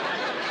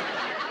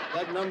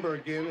 That number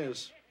again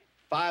is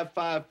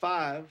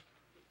 555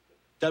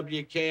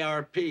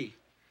 WKRP.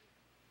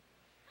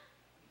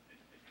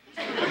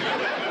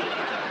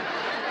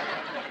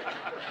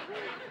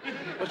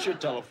 What's your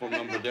telephone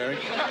number, Derek?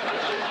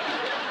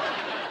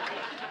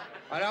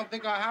 I don't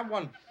think I have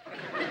one.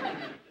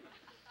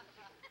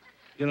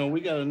 You know,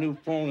 we got a new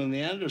phone in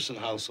the Anderson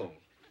household.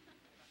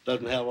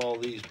 Doesn't have all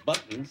these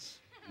buttons,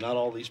 not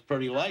all these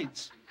pretty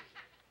lights,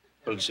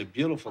 but it's a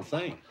beautiful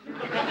thing.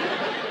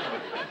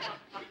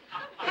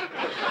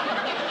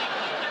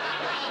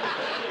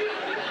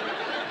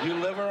 You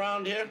live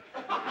around here?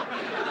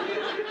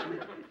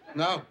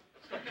 No.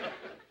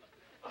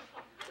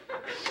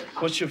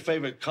 What's your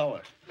favorite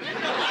color?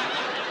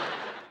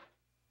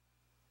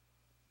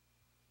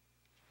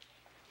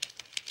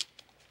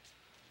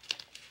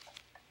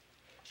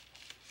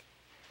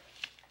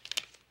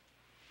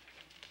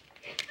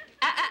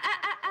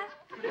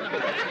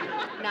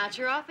 Not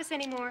your office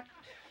anymore.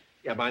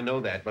 Yeah, but I know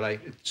that, but I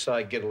thought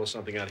I'd get a little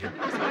something out of here.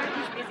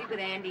 Sparky's busy with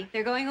Andy.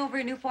 They're going over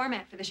a new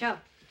format for the show.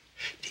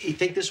 Do you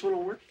think this one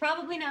will work?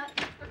 Probably not.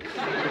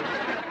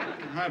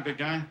 Hi, big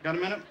guy. Got a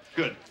minute?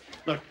 Good.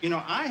 Look, you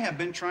know, I have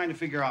been trying to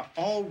figure out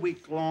all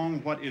week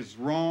long what is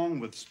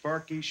wrong with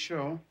Sparky's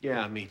show.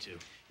 Yeah, me too.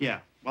 Yeah.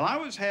 Well, I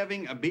was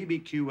having a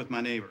BBQ with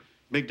my neighbor,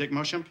 Big Dick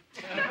Mushump,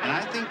 and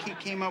I think he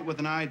came up with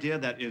an idea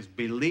that is,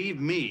 believe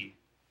me,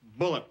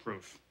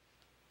 bulletproof.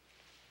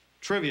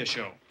 Trivia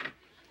show.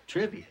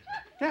 Trivia?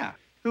 Yeah.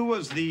 Who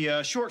was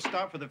the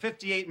shortstop for the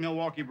 '58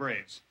 Milwaukee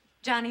Braves?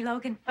 Johnny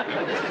Logan.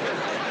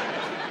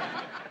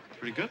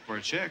 Pretty good for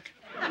a chick.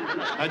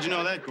 How'd you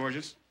know that,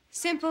 gorgeous?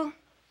 Simple.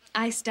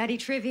 I study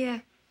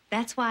trivia.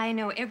 That's why I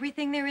know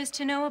everything there is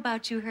to know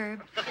about you,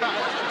 Herb.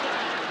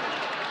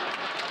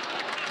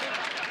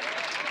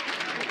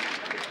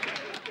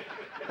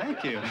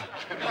 Thank you.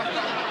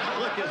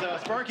 Look, is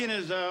Sparky in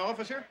his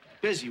office here?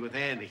 Busy with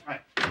Andy.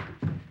 Right.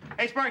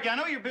 Hey, Sparky, I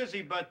know you're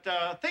busy, but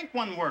think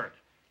one word.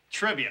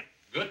 Trivia.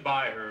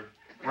 Goodbye, Herb.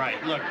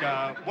 Right. Look,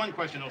 one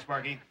question, though,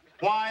 Sparky.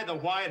 Why the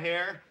white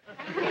hair?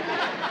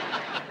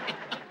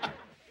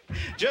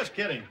 Just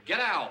kidding. Get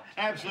out.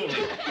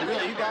 Absolutely.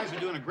 Really, you guys are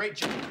doing a great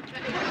job.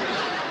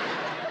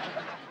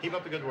 Keep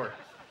up the good work.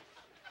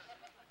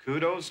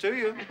 Kudos to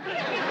you.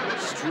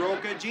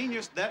 Stroke of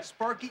genius. That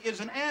Sparky is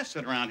an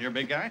asset around here,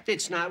 big guy.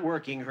 It's not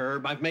working,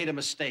 Herb. I've made a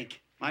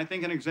mistake. I'm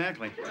thinking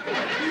exactly.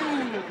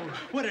 Ooh,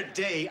 what a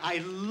day. I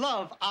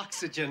love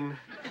oxygen.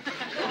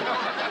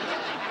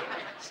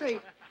 Say,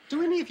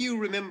 do any of you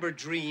remember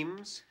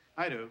dreams?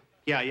 I do.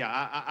 Yeah.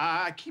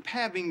 I keep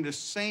having the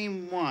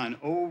same one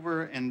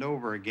over and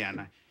over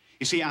again.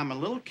 You see, I'm a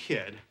little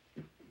kid,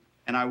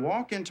 and I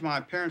walk into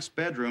my parents'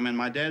 bedroom, and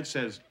my dad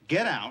says,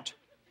 "Get out."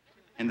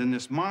 And then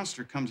this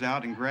monster comes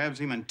out and grabs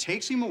him and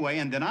takes him away,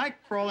 and then I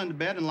crawl into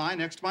bed and lie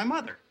next to my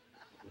mother.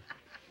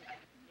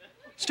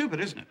 Stupid,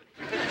 isn't it?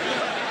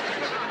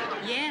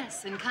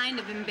 Yes, and kind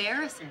of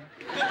embarrassing.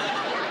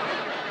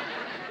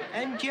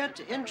 And yet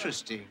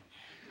interesting.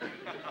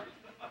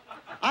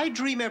 I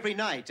dream every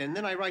night, and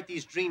then I write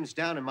these dreams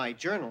down in my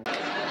journal.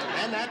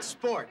 And that's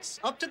sports.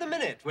 Up to the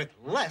minute with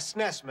Les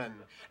Nessman.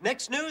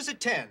 Next news at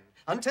 10.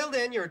 Until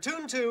then, you're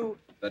tuned to...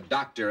 The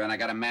doctor, and I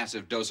got a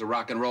massive dose of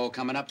rock and roll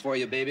coming up for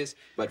you, babies.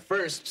 But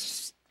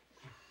first,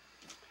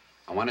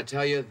 I want to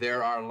tell you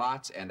there are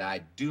lots, and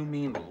I do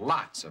mean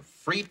lots, of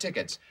free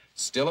tickets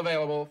still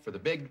available for the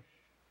big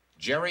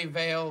Jerry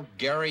Vale,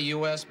 Gary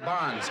U.S.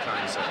 Bonds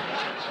concert.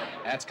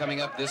 That's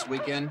coming up this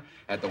weekend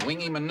at the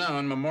Wingy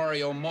Manone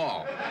Memorial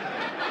Mall.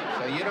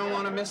 So you don't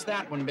want to miss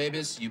that one,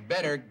 babies. You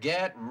better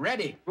get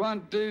ready.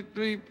 1, 2,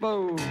 3,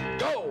 4.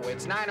 Go!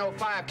 It's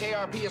 9:05.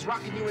 KRP is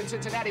rocking you in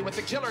Cincinnati with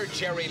the killer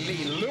Jerry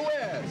Lee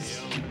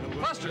Lewis.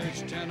 Buster,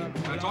 can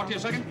I talk to you a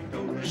second?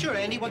 Sure,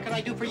 Andy, what can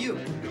I do for you?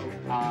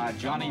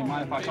 Johnny, you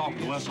mind if I talk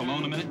to Les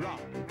alone a minute?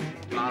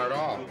 Not at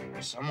all.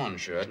 Someone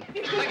should.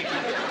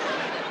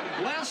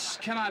 Les,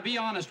 can I be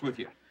honest with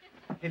you?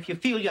 If you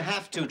feel you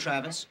have to,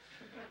 Travis.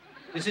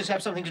 Does this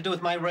have something to do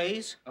with my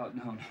raise?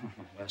 No,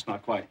 that's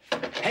not quite.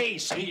 Hey,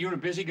 see, you're a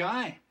busy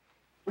guy.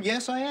 Well,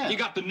 yes, I am. You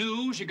got the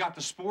news, you got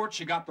the sports,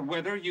 you got the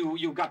weather,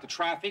 you got the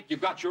traffic,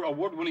 you've got your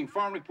award-winning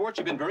farm reports.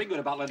 You've been very good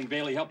about letting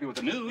Bailey help you with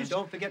the news. And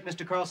don't forget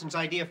Mr. Carlson's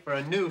idea for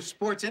a new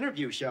sports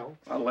interview show.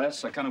 Well,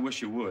 Les, I kind of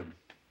wish you would.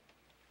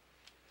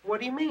 What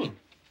do you mean?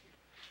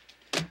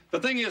 The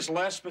thing is,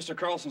 Les, Mr.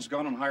 Carlson's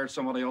gone and hired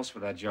somebody else for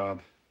that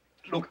job.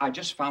 Look, I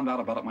just found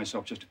out about it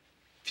myself just a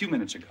few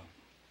minutes ago.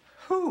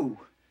 Who?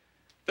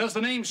 Does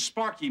the name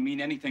Sparky mean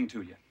anything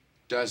to you?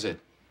 Does it?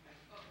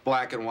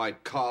 Black and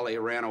white collie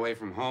ran away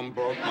from home,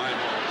 broke my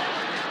heart.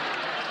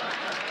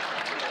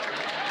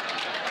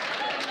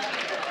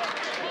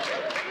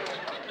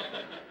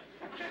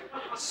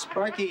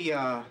 Sparky,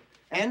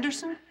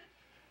 Anderson?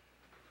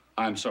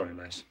 I'm sorry,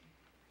 Les.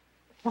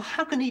 Well,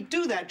 how can he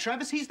do that,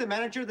 Travis? He's the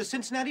manager of the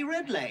Cincinnati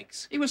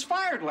Redlegs. He was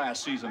fired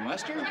last season,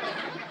 Lester.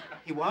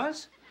 He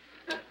was?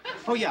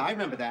 Oh, yeah, I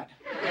remember that.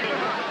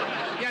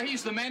 Yeah,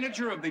 he's the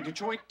manager of the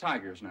Detroit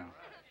Tigers now.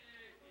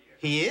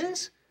 He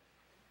is?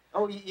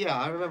 Oh, yeah,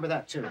 I remember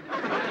that, too.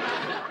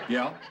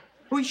 Yeah?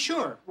 Well,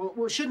 sure.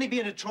 Well, shouldn't he be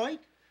in Detroit?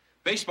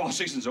 Baseball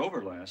season's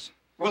over, Les.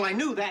 Well, I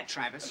knew that,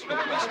 Travis.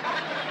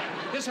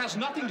 This has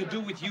nothing to do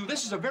with you.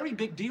 This is a very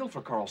big deal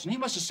for Carlson. He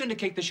wants to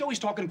syndicate the show. He's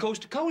talking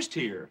coast to coast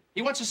here.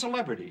 He wants a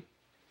celebrity.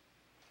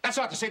 That's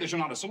not to say that you're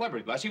not a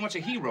celebrity, Les. He wants a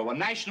hero, a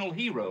national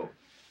hero.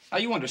 Now,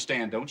 you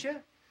understand, don't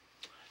you?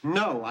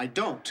 No, I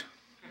don't.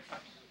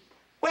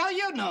 Well,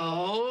 you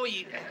know.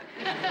 You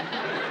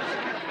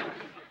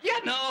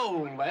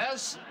know,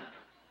 Les.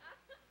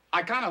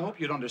 I kind of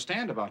hope you'd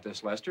understand about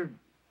this, Lester.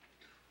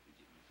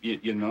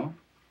 You know?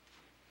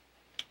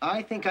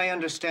 I think I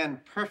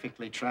understand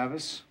perfectly,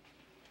 Travis.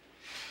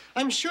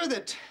 I'm sure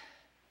that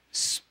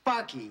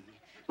Sparky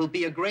will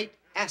be a great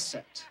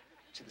asset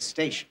to the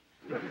station.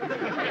 Do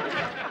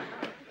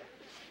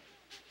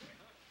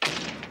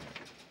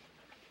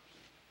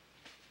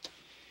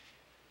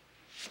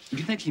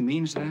you think he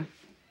means that?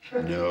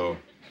 No.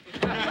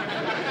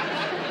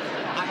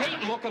 I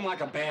hate looking like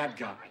a bad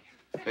guy.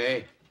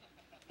 Hey,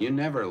 you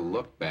never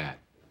look bad.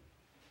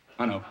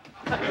 I know.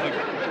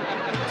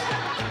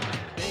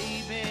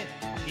 Baby,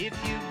 if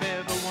you've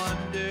ever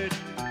wondered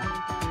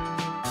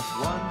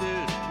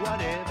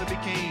whatever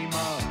became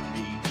of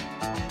me.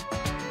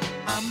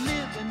 I'm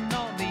living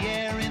on the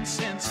air in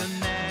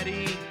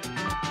Cincinnati,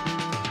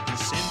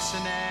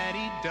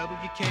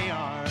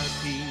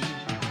 WKRP.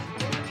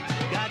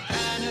 Got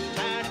kind of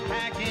tired of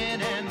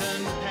packing and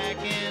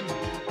unpacking,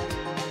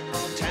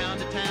 town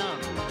to town,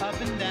 up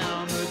and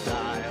down the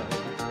dial.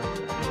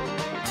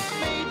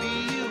 Maybe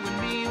you and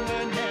me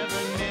were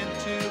never meant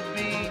to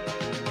be.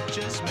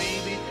 Just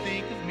maybe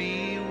think of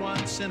me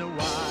once in a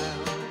while.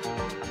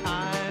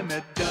 I'm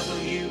at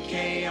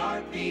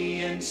WKRP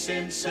in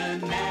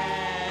Cincinnati.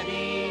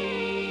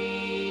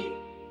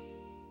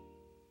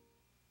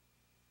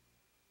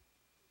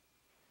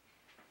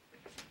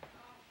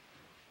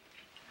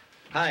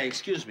 Hi,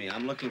 excuse me.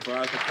 I'm looking for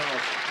Arthur Carlson.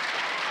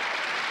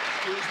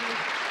 Excuse me?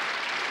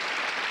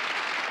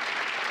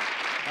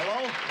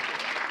 Hello?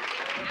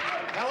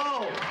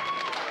 Hello?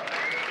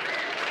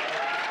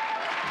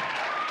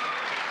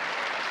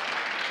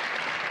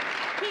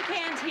 He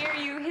can't hear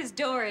you. His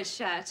door is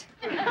shut.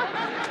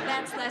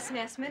 That's Les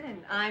Nessman,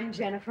 and I'm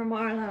Jennifer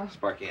Marlowe.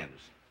 Sparky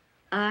Anderson.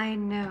 I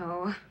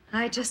know.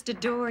 I just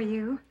adore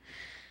you.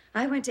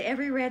 I went to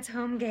every Reds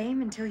home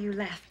game until you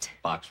left.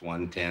 Box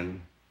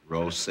 110,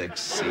 row 6,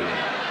 seat 8.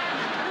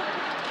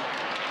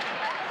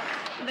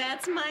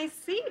 That's my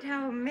seat.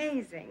 How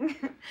amazing.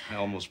 I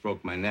almost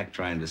broke my neck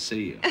trying to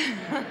see you.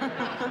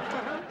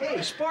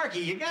 Hey, Sparky,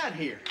 you got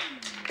here.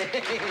 Hey,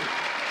 it's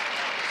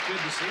good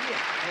to see you.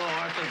 Hello,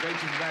 Arthur. Great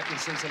to be back in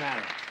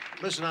Cincinnati.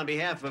 Listen, on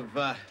behalf of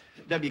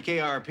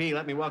WKRP,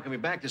 let me welcome you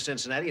back to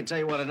Cincinnati and tell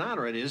you what an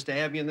honor it is to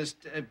have you in this...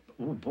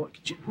 oh, boy.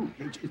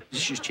 Is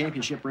this your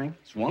championship ring?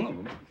 It's one of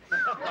them.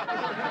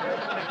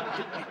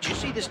 Did you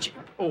see this...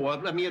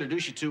 let me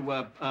introduce you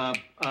to,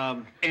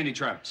 Andy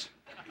Travis.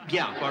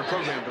 Yeah, our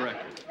program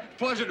director.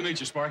 Pleasure to meet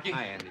you, Sparky.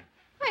 Hi, Andy.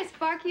 Hi,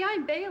 Sparky.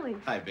 I'm Bailey.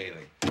 Hi,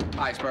 Bailey.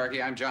 Hi,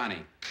 Sparky. I'm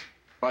Johnny.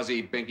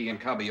 Fuzzy, Binky, and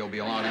Cubby, you'll be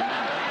along.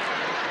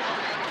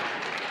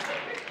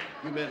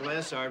 You met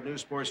Les, our new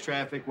sports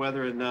traffic,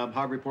 weather, and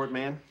hog report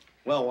man?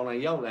 Well, when I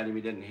yelled at him,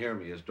 he didn't hear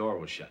me. His door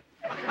was shut.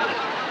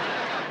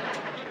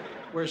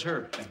 Where's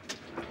Herb?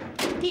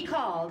 He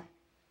called.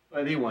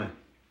 What do you want?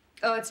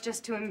 Oh, it's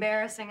just too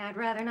embarrassing. I'd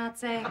rather not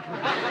say.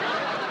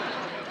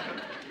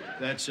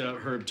 That's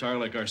Herb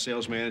Tarlick, our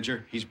sales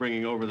manager. He's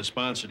bringing over the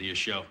sponsor to your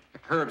show.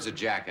 Herb's a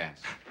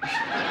jackass.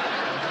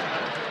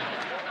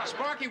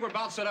 Sparky, we're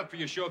about set up for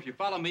your show. If you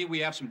follow me, we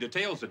have some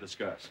details to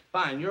discuss.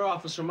 Fine, your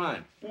office or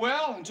mine?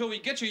 Well, until we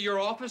get to your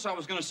office, I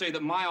was going to say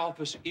that my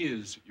office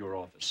is your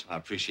office. I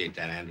appreciate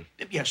that, Andy.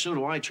 Yeah, so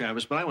do I,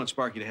 Travis, but I want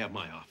Sparky to have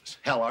my office.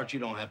 Hell, Art, you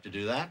don't have to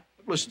do that.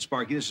 Listen,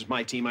 Sparky, this is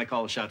my team. I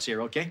call the shots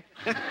here, okay?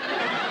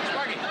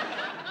 Sparky,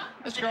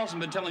 Mr. Carlson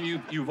been telling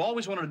you you've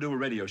always wanted to do a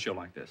radio show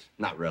like this.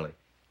 Not really.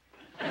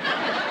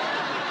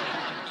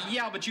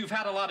 Yeah, but you've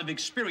had a lot of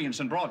experience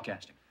in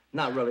broadcasting.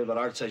 Not really, but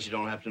Art says you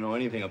don't have to know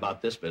anything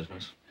about this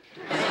business.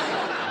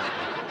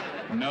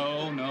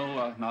 No,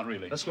 not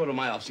really. Let's go to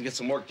my office and get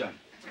some work done.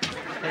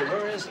 Hey,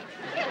 where is it?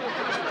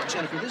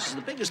 Jennifer, this is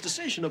the biggest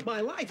decision of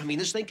my life. I mean,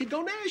 this thing could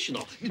go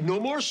national. No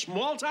more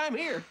small time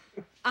here.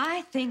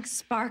 I think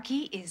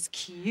Sparky is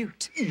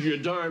cute. You're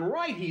darn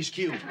right he's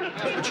cute.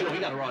 But you know, he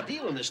got a raw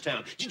deal in this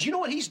town. Did you know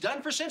what he's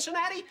done for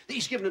Cincinnati?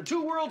 He's given them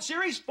 2 World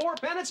Series, 4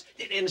 pennants,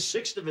 and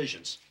 6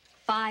 divisions.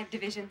 5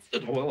 divisions.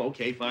 Well,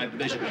 okay, 5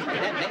 divisions.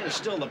 That man is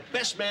still the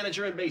best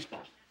manager in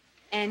baseball.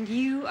 And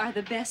you are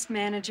the best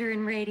manager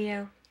in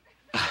radio.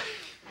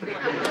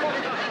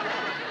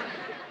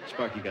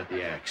 Sparky got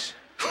the axe.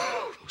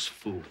 Those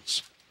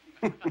fools.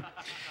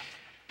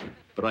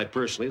 But I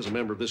personally, as a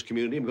member of this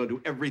community, am going to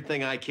do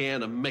everything I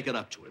can to make it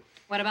up to him.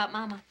 What about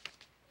Mama?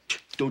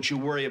 Don't you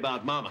worry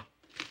about Mama.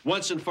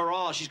 Once and for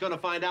all, she's going to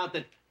find out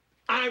that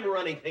I'm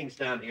running things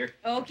down here.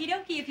 Okie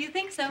dokie, if you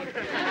think so.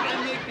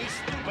 I may be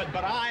stupid,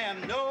 but I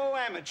am no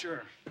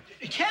amateur.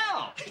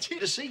 Cal, it's good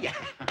to see you.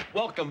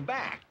 Welcome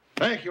back.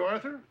 Thank you,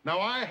 Arthur. Now,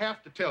 I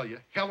have to tell you,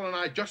 Helen and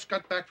I just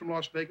got back from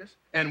Las Vegas,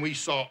 and we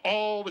saw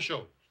all the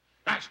shows.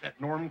 Gosh, that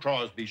Norm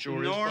Crosby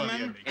sure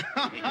Norman? is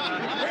funny, isn't he?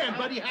 And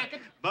Buddy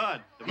Hackett?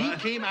 Bud. He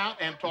came out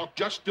and talked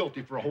just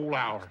filthy for a whole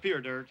hour.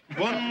 Pure dirt.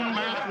 One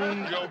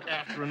bathroom joke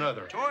after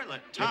another.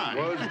 Toilet time.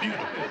 It was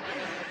beautiful.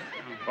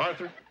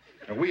 Arthur,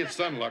 and we at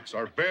Sunlux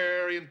are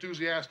very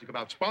enthusiastic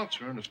about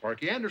sponsoring the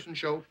Sparky Anderson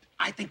Show.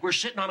 I think we're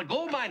sitting on a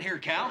gold mine here,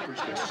 Cal.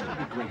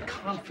 Great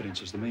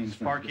confidence is the main thing.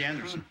 Sparky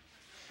Anderson.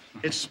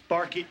 It's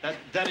Sparky.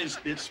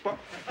 It's Sparky.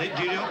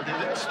 Do you know?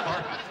 It's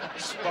Sparky.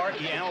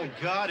 Sparky. Oh,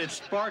 God, it's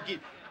Sparky.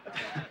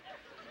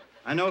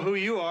 I know who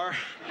you are,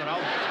 but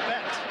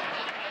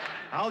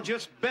I'll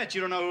just bet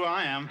you don't know who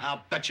I am.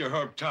 I'll bet you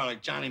Herb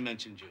Tarlick. Johnny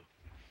mentioned you.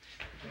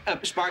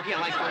 Sparky, I'd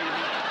like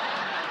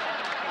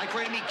for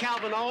you to meet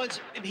Calvin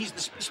Owens. He's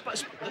the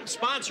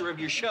sponsor of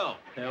your show.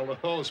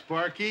 Hello,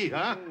 Sparky,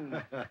 huh?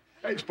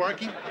 Hey,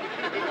 Sparky.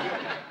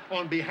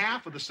 On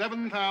behalf of the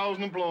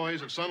 7,000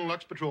 employees of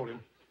Sunlux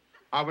Petroleum,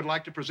 I would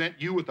like to present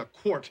you with a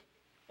quart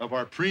of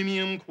our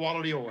premium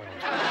quality oil.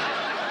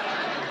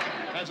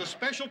 As a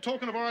special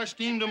token of our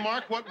esteem to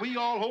mark what we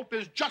all hope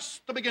is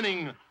just the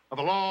beginning of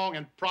a long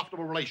and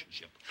profitable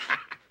relationship.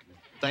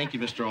 Thank you,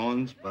 Mr.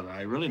 Owens, but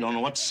I really don't know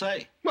what to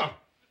say. Well,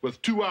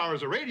 with 2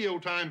 hours of radio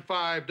time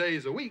 5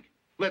 days a week,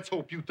 let's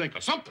hope you think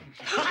of something.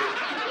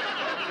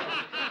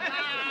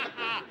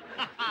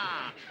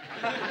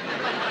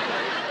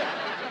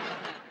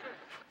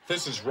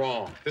 This is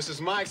wrong. This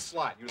is my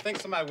slot. You'd think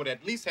somebody would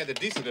at least have the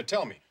decency to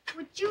tell me.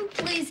 Would you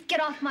please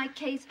get off my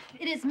case?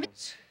 It is...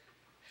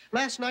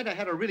 Last night I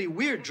had a really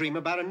weird dream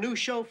about a new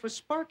show for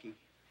Sparky.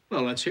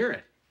 Well, let's hear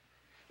it.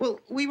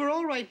 Well, we were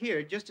all right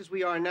here, just as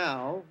we are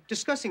now,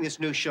 discussing this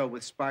new show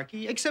with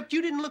Sparky, except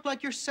you didn't look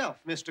like yourself,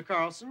 Mr.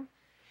 Carlson.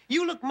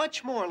 You look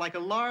much more like a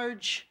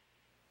large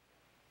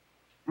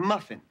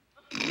muffin.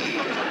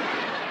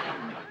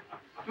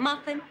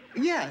 Muffin?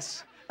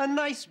 Yes, a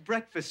nice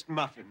breakfast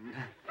muffin.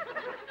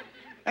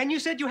 And you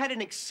said you had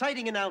an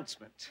exciting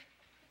announcement.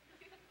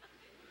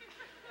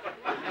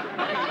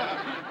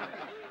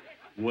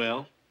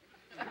 Well?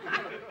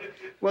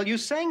 Well, you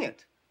sang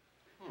it.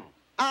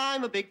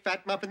 I'm a big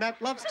fat muffin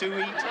that loves to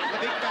eat. A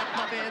big fat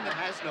muffin that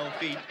has no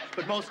feet.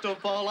 But most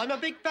of all, I'm a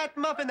big fat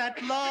muffin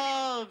that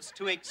loves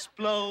to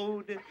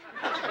explode.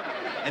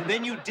 And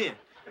then you did.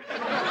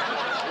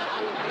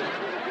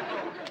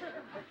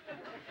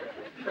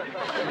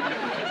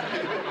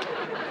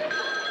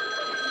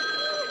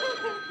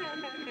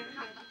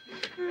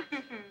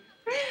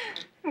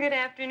 Good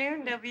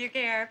afternoon,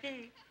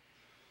 WKRP.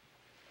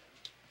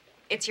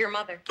 It's your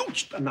mother. Oh,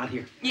 I'm not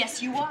here.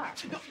 Yes, you are.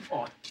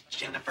 Oh,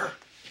 Jennifer.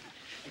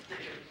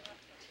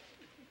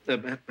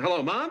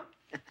 Hello, Mom?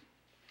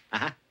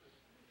 Uh-huh.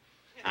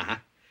 Uh-huh.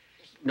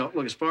 No,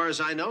 look, as far as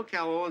I know,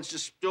 Cal Owens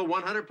is still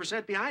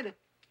 100% behind it.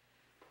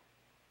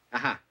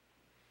 Uh-huh.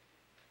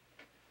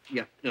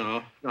 Yeah,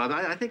 no,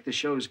 I think the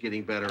show's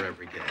getting better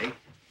every day.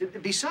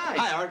 Besides...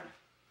 Hi, Art.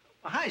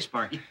 Well, hi,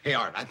 Sparky. Hey,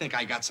 Art, I think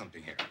I got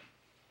something here.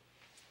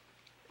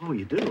 Oh,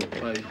 you do?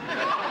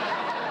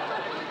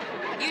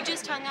 You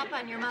just hung up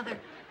on your mother.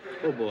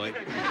 Oh, boy.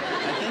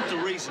 I think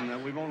the reason that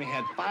we've only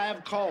had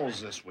 5 calls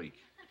this week,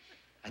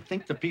 I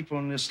think the people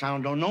in this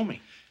town don't know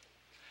me.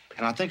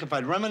 And I think if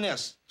I'd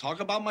reminisce, talk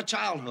about my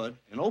childhood,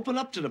 and open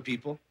up to the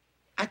people,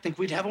 I think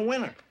we'd have a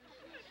winner.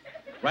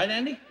 Right,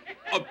 Andy?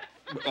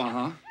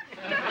 Uh-huh.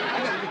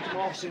 I gotta get to the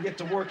office and get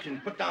to work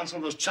and put down some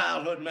of those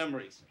childhood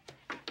memories.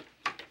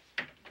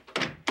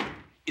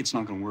 It's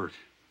not gonna work.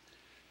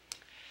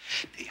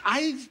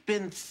 I've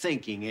been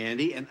thinking,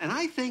 Andy, and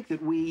I think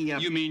that we...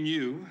 You mean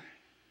you?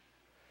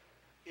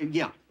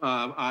 Yeah.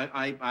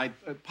 I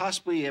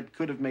possibly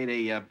could have made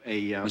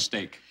a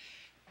mistake.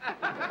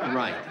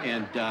 Right.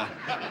 And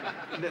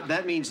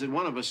that means that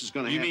one of us is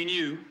going to You mean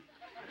you?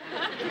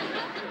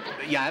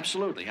 Yeah,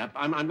 absolutely.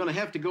 I'm going to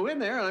have to go in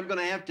there, and I'm going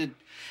to have to...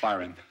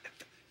 Fire him.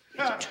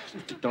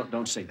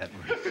 Don't say that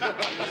word.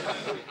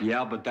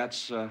 Yeah, but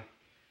that's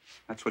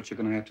what you're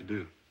going to have to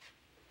do.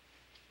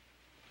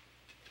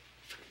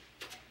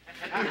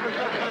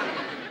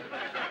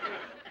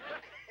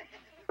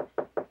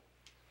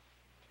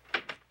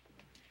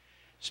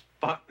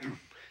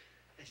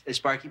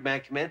 Sparky, may I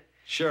come in?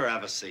 Sure,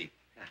 have a seat.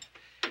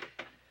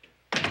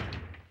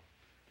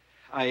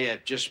 I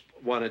just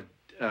wanted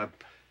to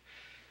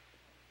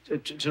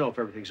know if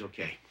everything's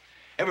okay.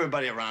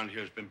 Everybody around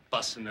here has been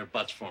busting their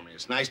butts for me.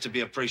 It's nice to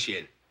be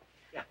appreciated.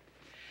 Yeah.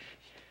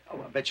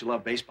 Oh, I bet you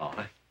love baseball,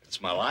 huh? It's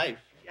my life.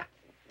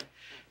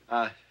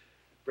 Yeah.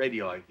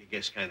 Radio, I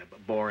guess, kind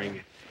of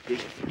boring.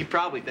 You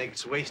probably think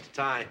it's a waste of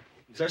time.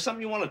 Is there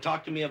something you want to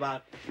talk to me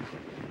about?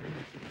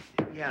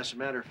 Yeah, as a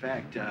matter of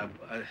fact,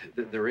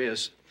 there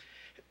is.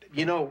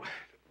 You know,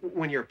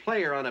 when you're a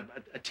player on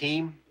a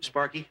team,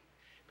 Sparky,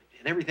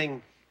 and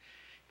everything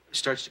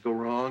starts to go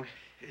wrong,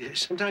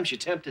 sometimes you're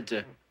tempted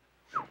to,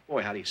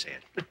 boy, how do you say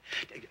it?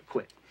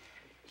 Quit.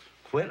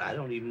 Quit? I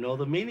don't even know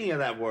the meaning of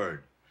that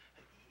word.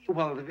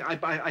 Well,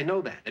 I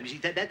know that. I mean,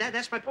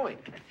 that's my point,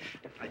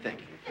 I think.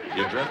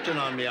 You're drifting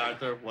on me,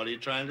 Arthur. What are you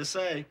trying to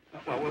say?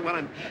 Well, what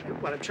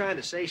I'm trying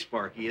to say,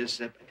 Sparky,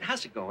 is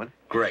how's it going?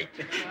 Great.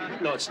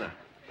 No, it's not.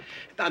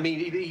 I mean,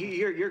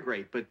 you're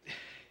great, but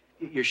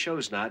Your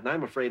show's not, and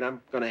I'm afraid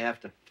I'm going to have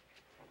to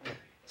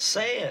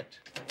Say it.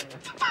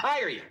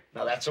 fire you.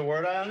 Now, that's a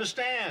word I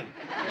understand.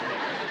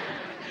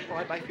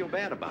 Well, I feel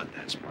bad about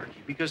that,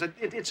 Sparky, because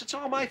it's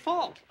all my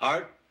fault.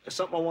 Art, there's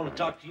something I want to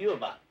talk to you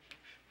about.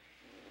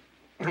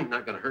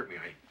 Not going to hurt me,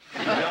 are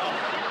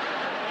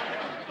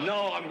you?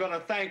 No, I'm going to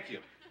thank you.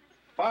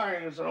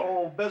 Firing is an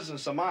old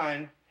business of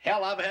mine.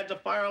 Hell, I've had to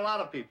fire a lot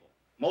of people.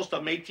 Most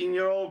of them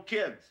 18-year-old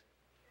kids.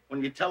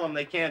 When you tell them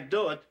they can't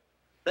do it,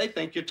 they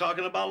think you're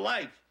talking about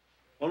life.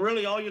 When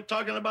really all you're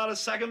talking about is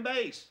second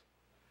base.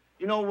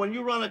 You know, when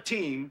you run a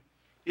team,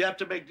 you have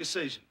to make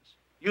decisions.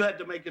 You had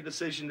to make a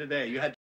decision today. You had